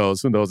know, who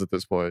knows? Who knows at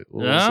this point?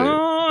 We'll see.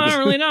 I don't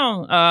really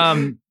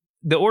know.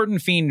 The Orton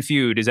Fiend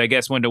feud is, I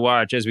guess, one to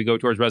watch as we go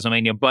towards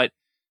WrestleMania, but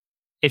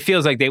it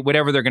feels like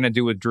whatever they're going to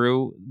do with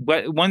Drew.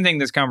 But one thing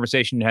this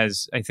conversation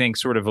has, I think,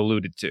 sort of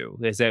alluded to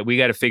is that we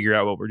got to figure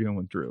out what we're doing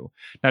with Drew.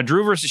 Now,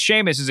 Drew versus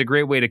Sheamus is a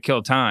great way to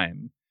kill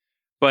time,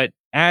 but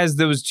as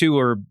those two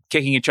are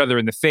kicking each other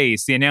in the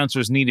face, the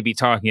announcers need to be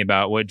talking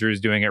about what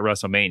Drew's doing at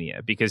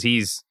WrestleMania because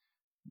he's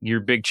your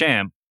big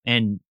champ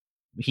and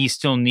he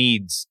still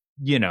needs,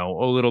 you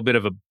know, a little bit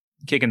of a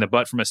kick in the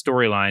butt from a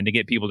storyline to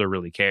get people to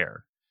really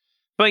care.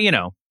 But, you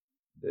know,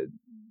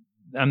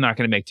 I'm not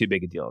going to make too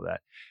big a deal of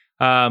that.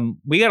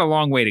 We got a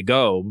long way to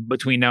go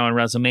between now and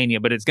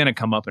WrestleMania, but it's going to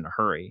come up in a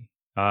hurry.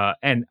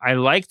 And I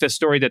like the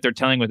story that they're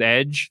telling with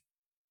Edge,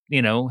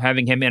 you know,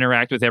 having him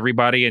interact with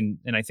everybody. And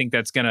I think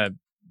that's going to,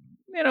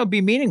 you know,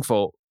 be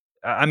meaningful.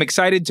 I'm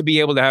excited to be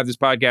able to have this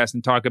podcast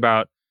and talk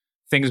about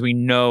things we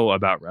know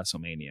about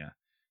WrestleMania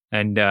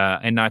and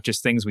not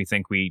just things we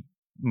think we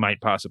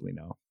might possibly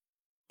know.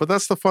 But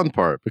that's the fun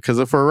part, because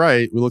if we're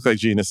right, we look like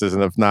geniuses,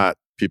 and if not,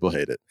 people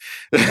hate it.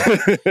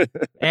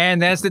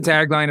 And that's the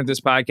tagline of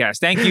this podcast.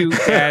 Thank you,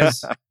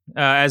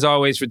 as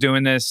always, for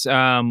doing this.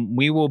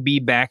 We will be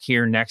back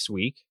here next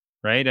week,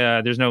 right?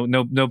 There's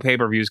no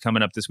pay-per-views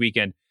coming up this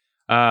weekend.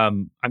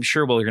 I'm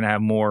sure we're going to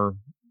have more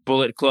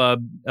Bullet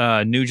Club,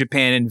 New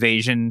Japan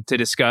Invasion to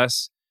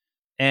discuss.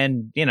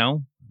 And, you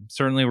know,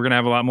 certainly we're going to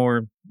have a lot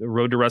more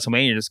Road to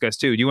WrestleMania to discuss,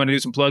 too. Do you want to do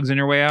some plugs on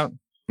your way out?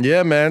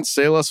 Yeah, man.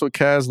 Say Less with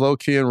Kaz,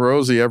 Low-Key, and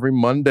Rosie every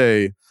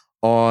Monday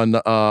on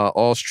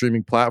all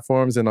streaming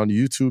platforms and on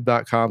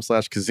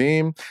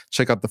youtube.com/Kazim.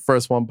 Check out the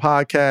First One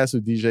podcast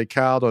with DJ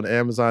Khaled on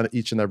Amazon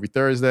each and every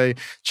Thursday.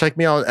 Check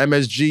me out on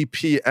MSG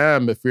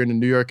PM if you're in the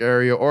New York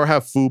area or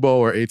have Fubo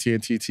or AT&T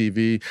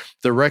TV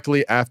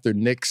directly after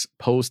Knicks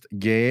post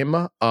game.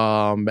 Yeah,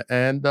 I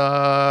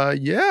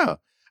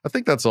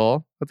think that's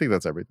all. I think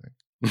that's everything.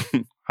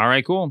 All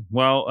right, cool.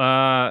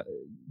 Well,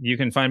 you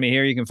can find me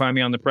here. You can find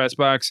me on the press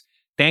box.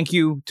 Thank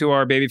you to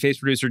our babyface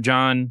producer,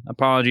 John.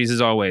 Apologies, as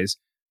always,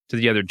 to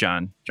the other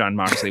John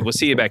Moxley. We'll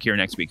see you back here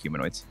next week,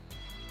 humanoids.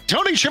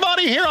 Tony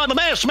Schiavone here on The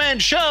Masked Man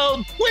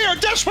Show. We are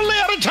desperately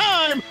out of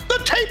time. The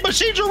tape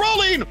machines are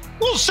rolling.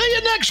 We'll see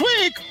you next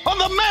week on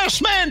The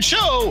Masked Man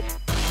Show.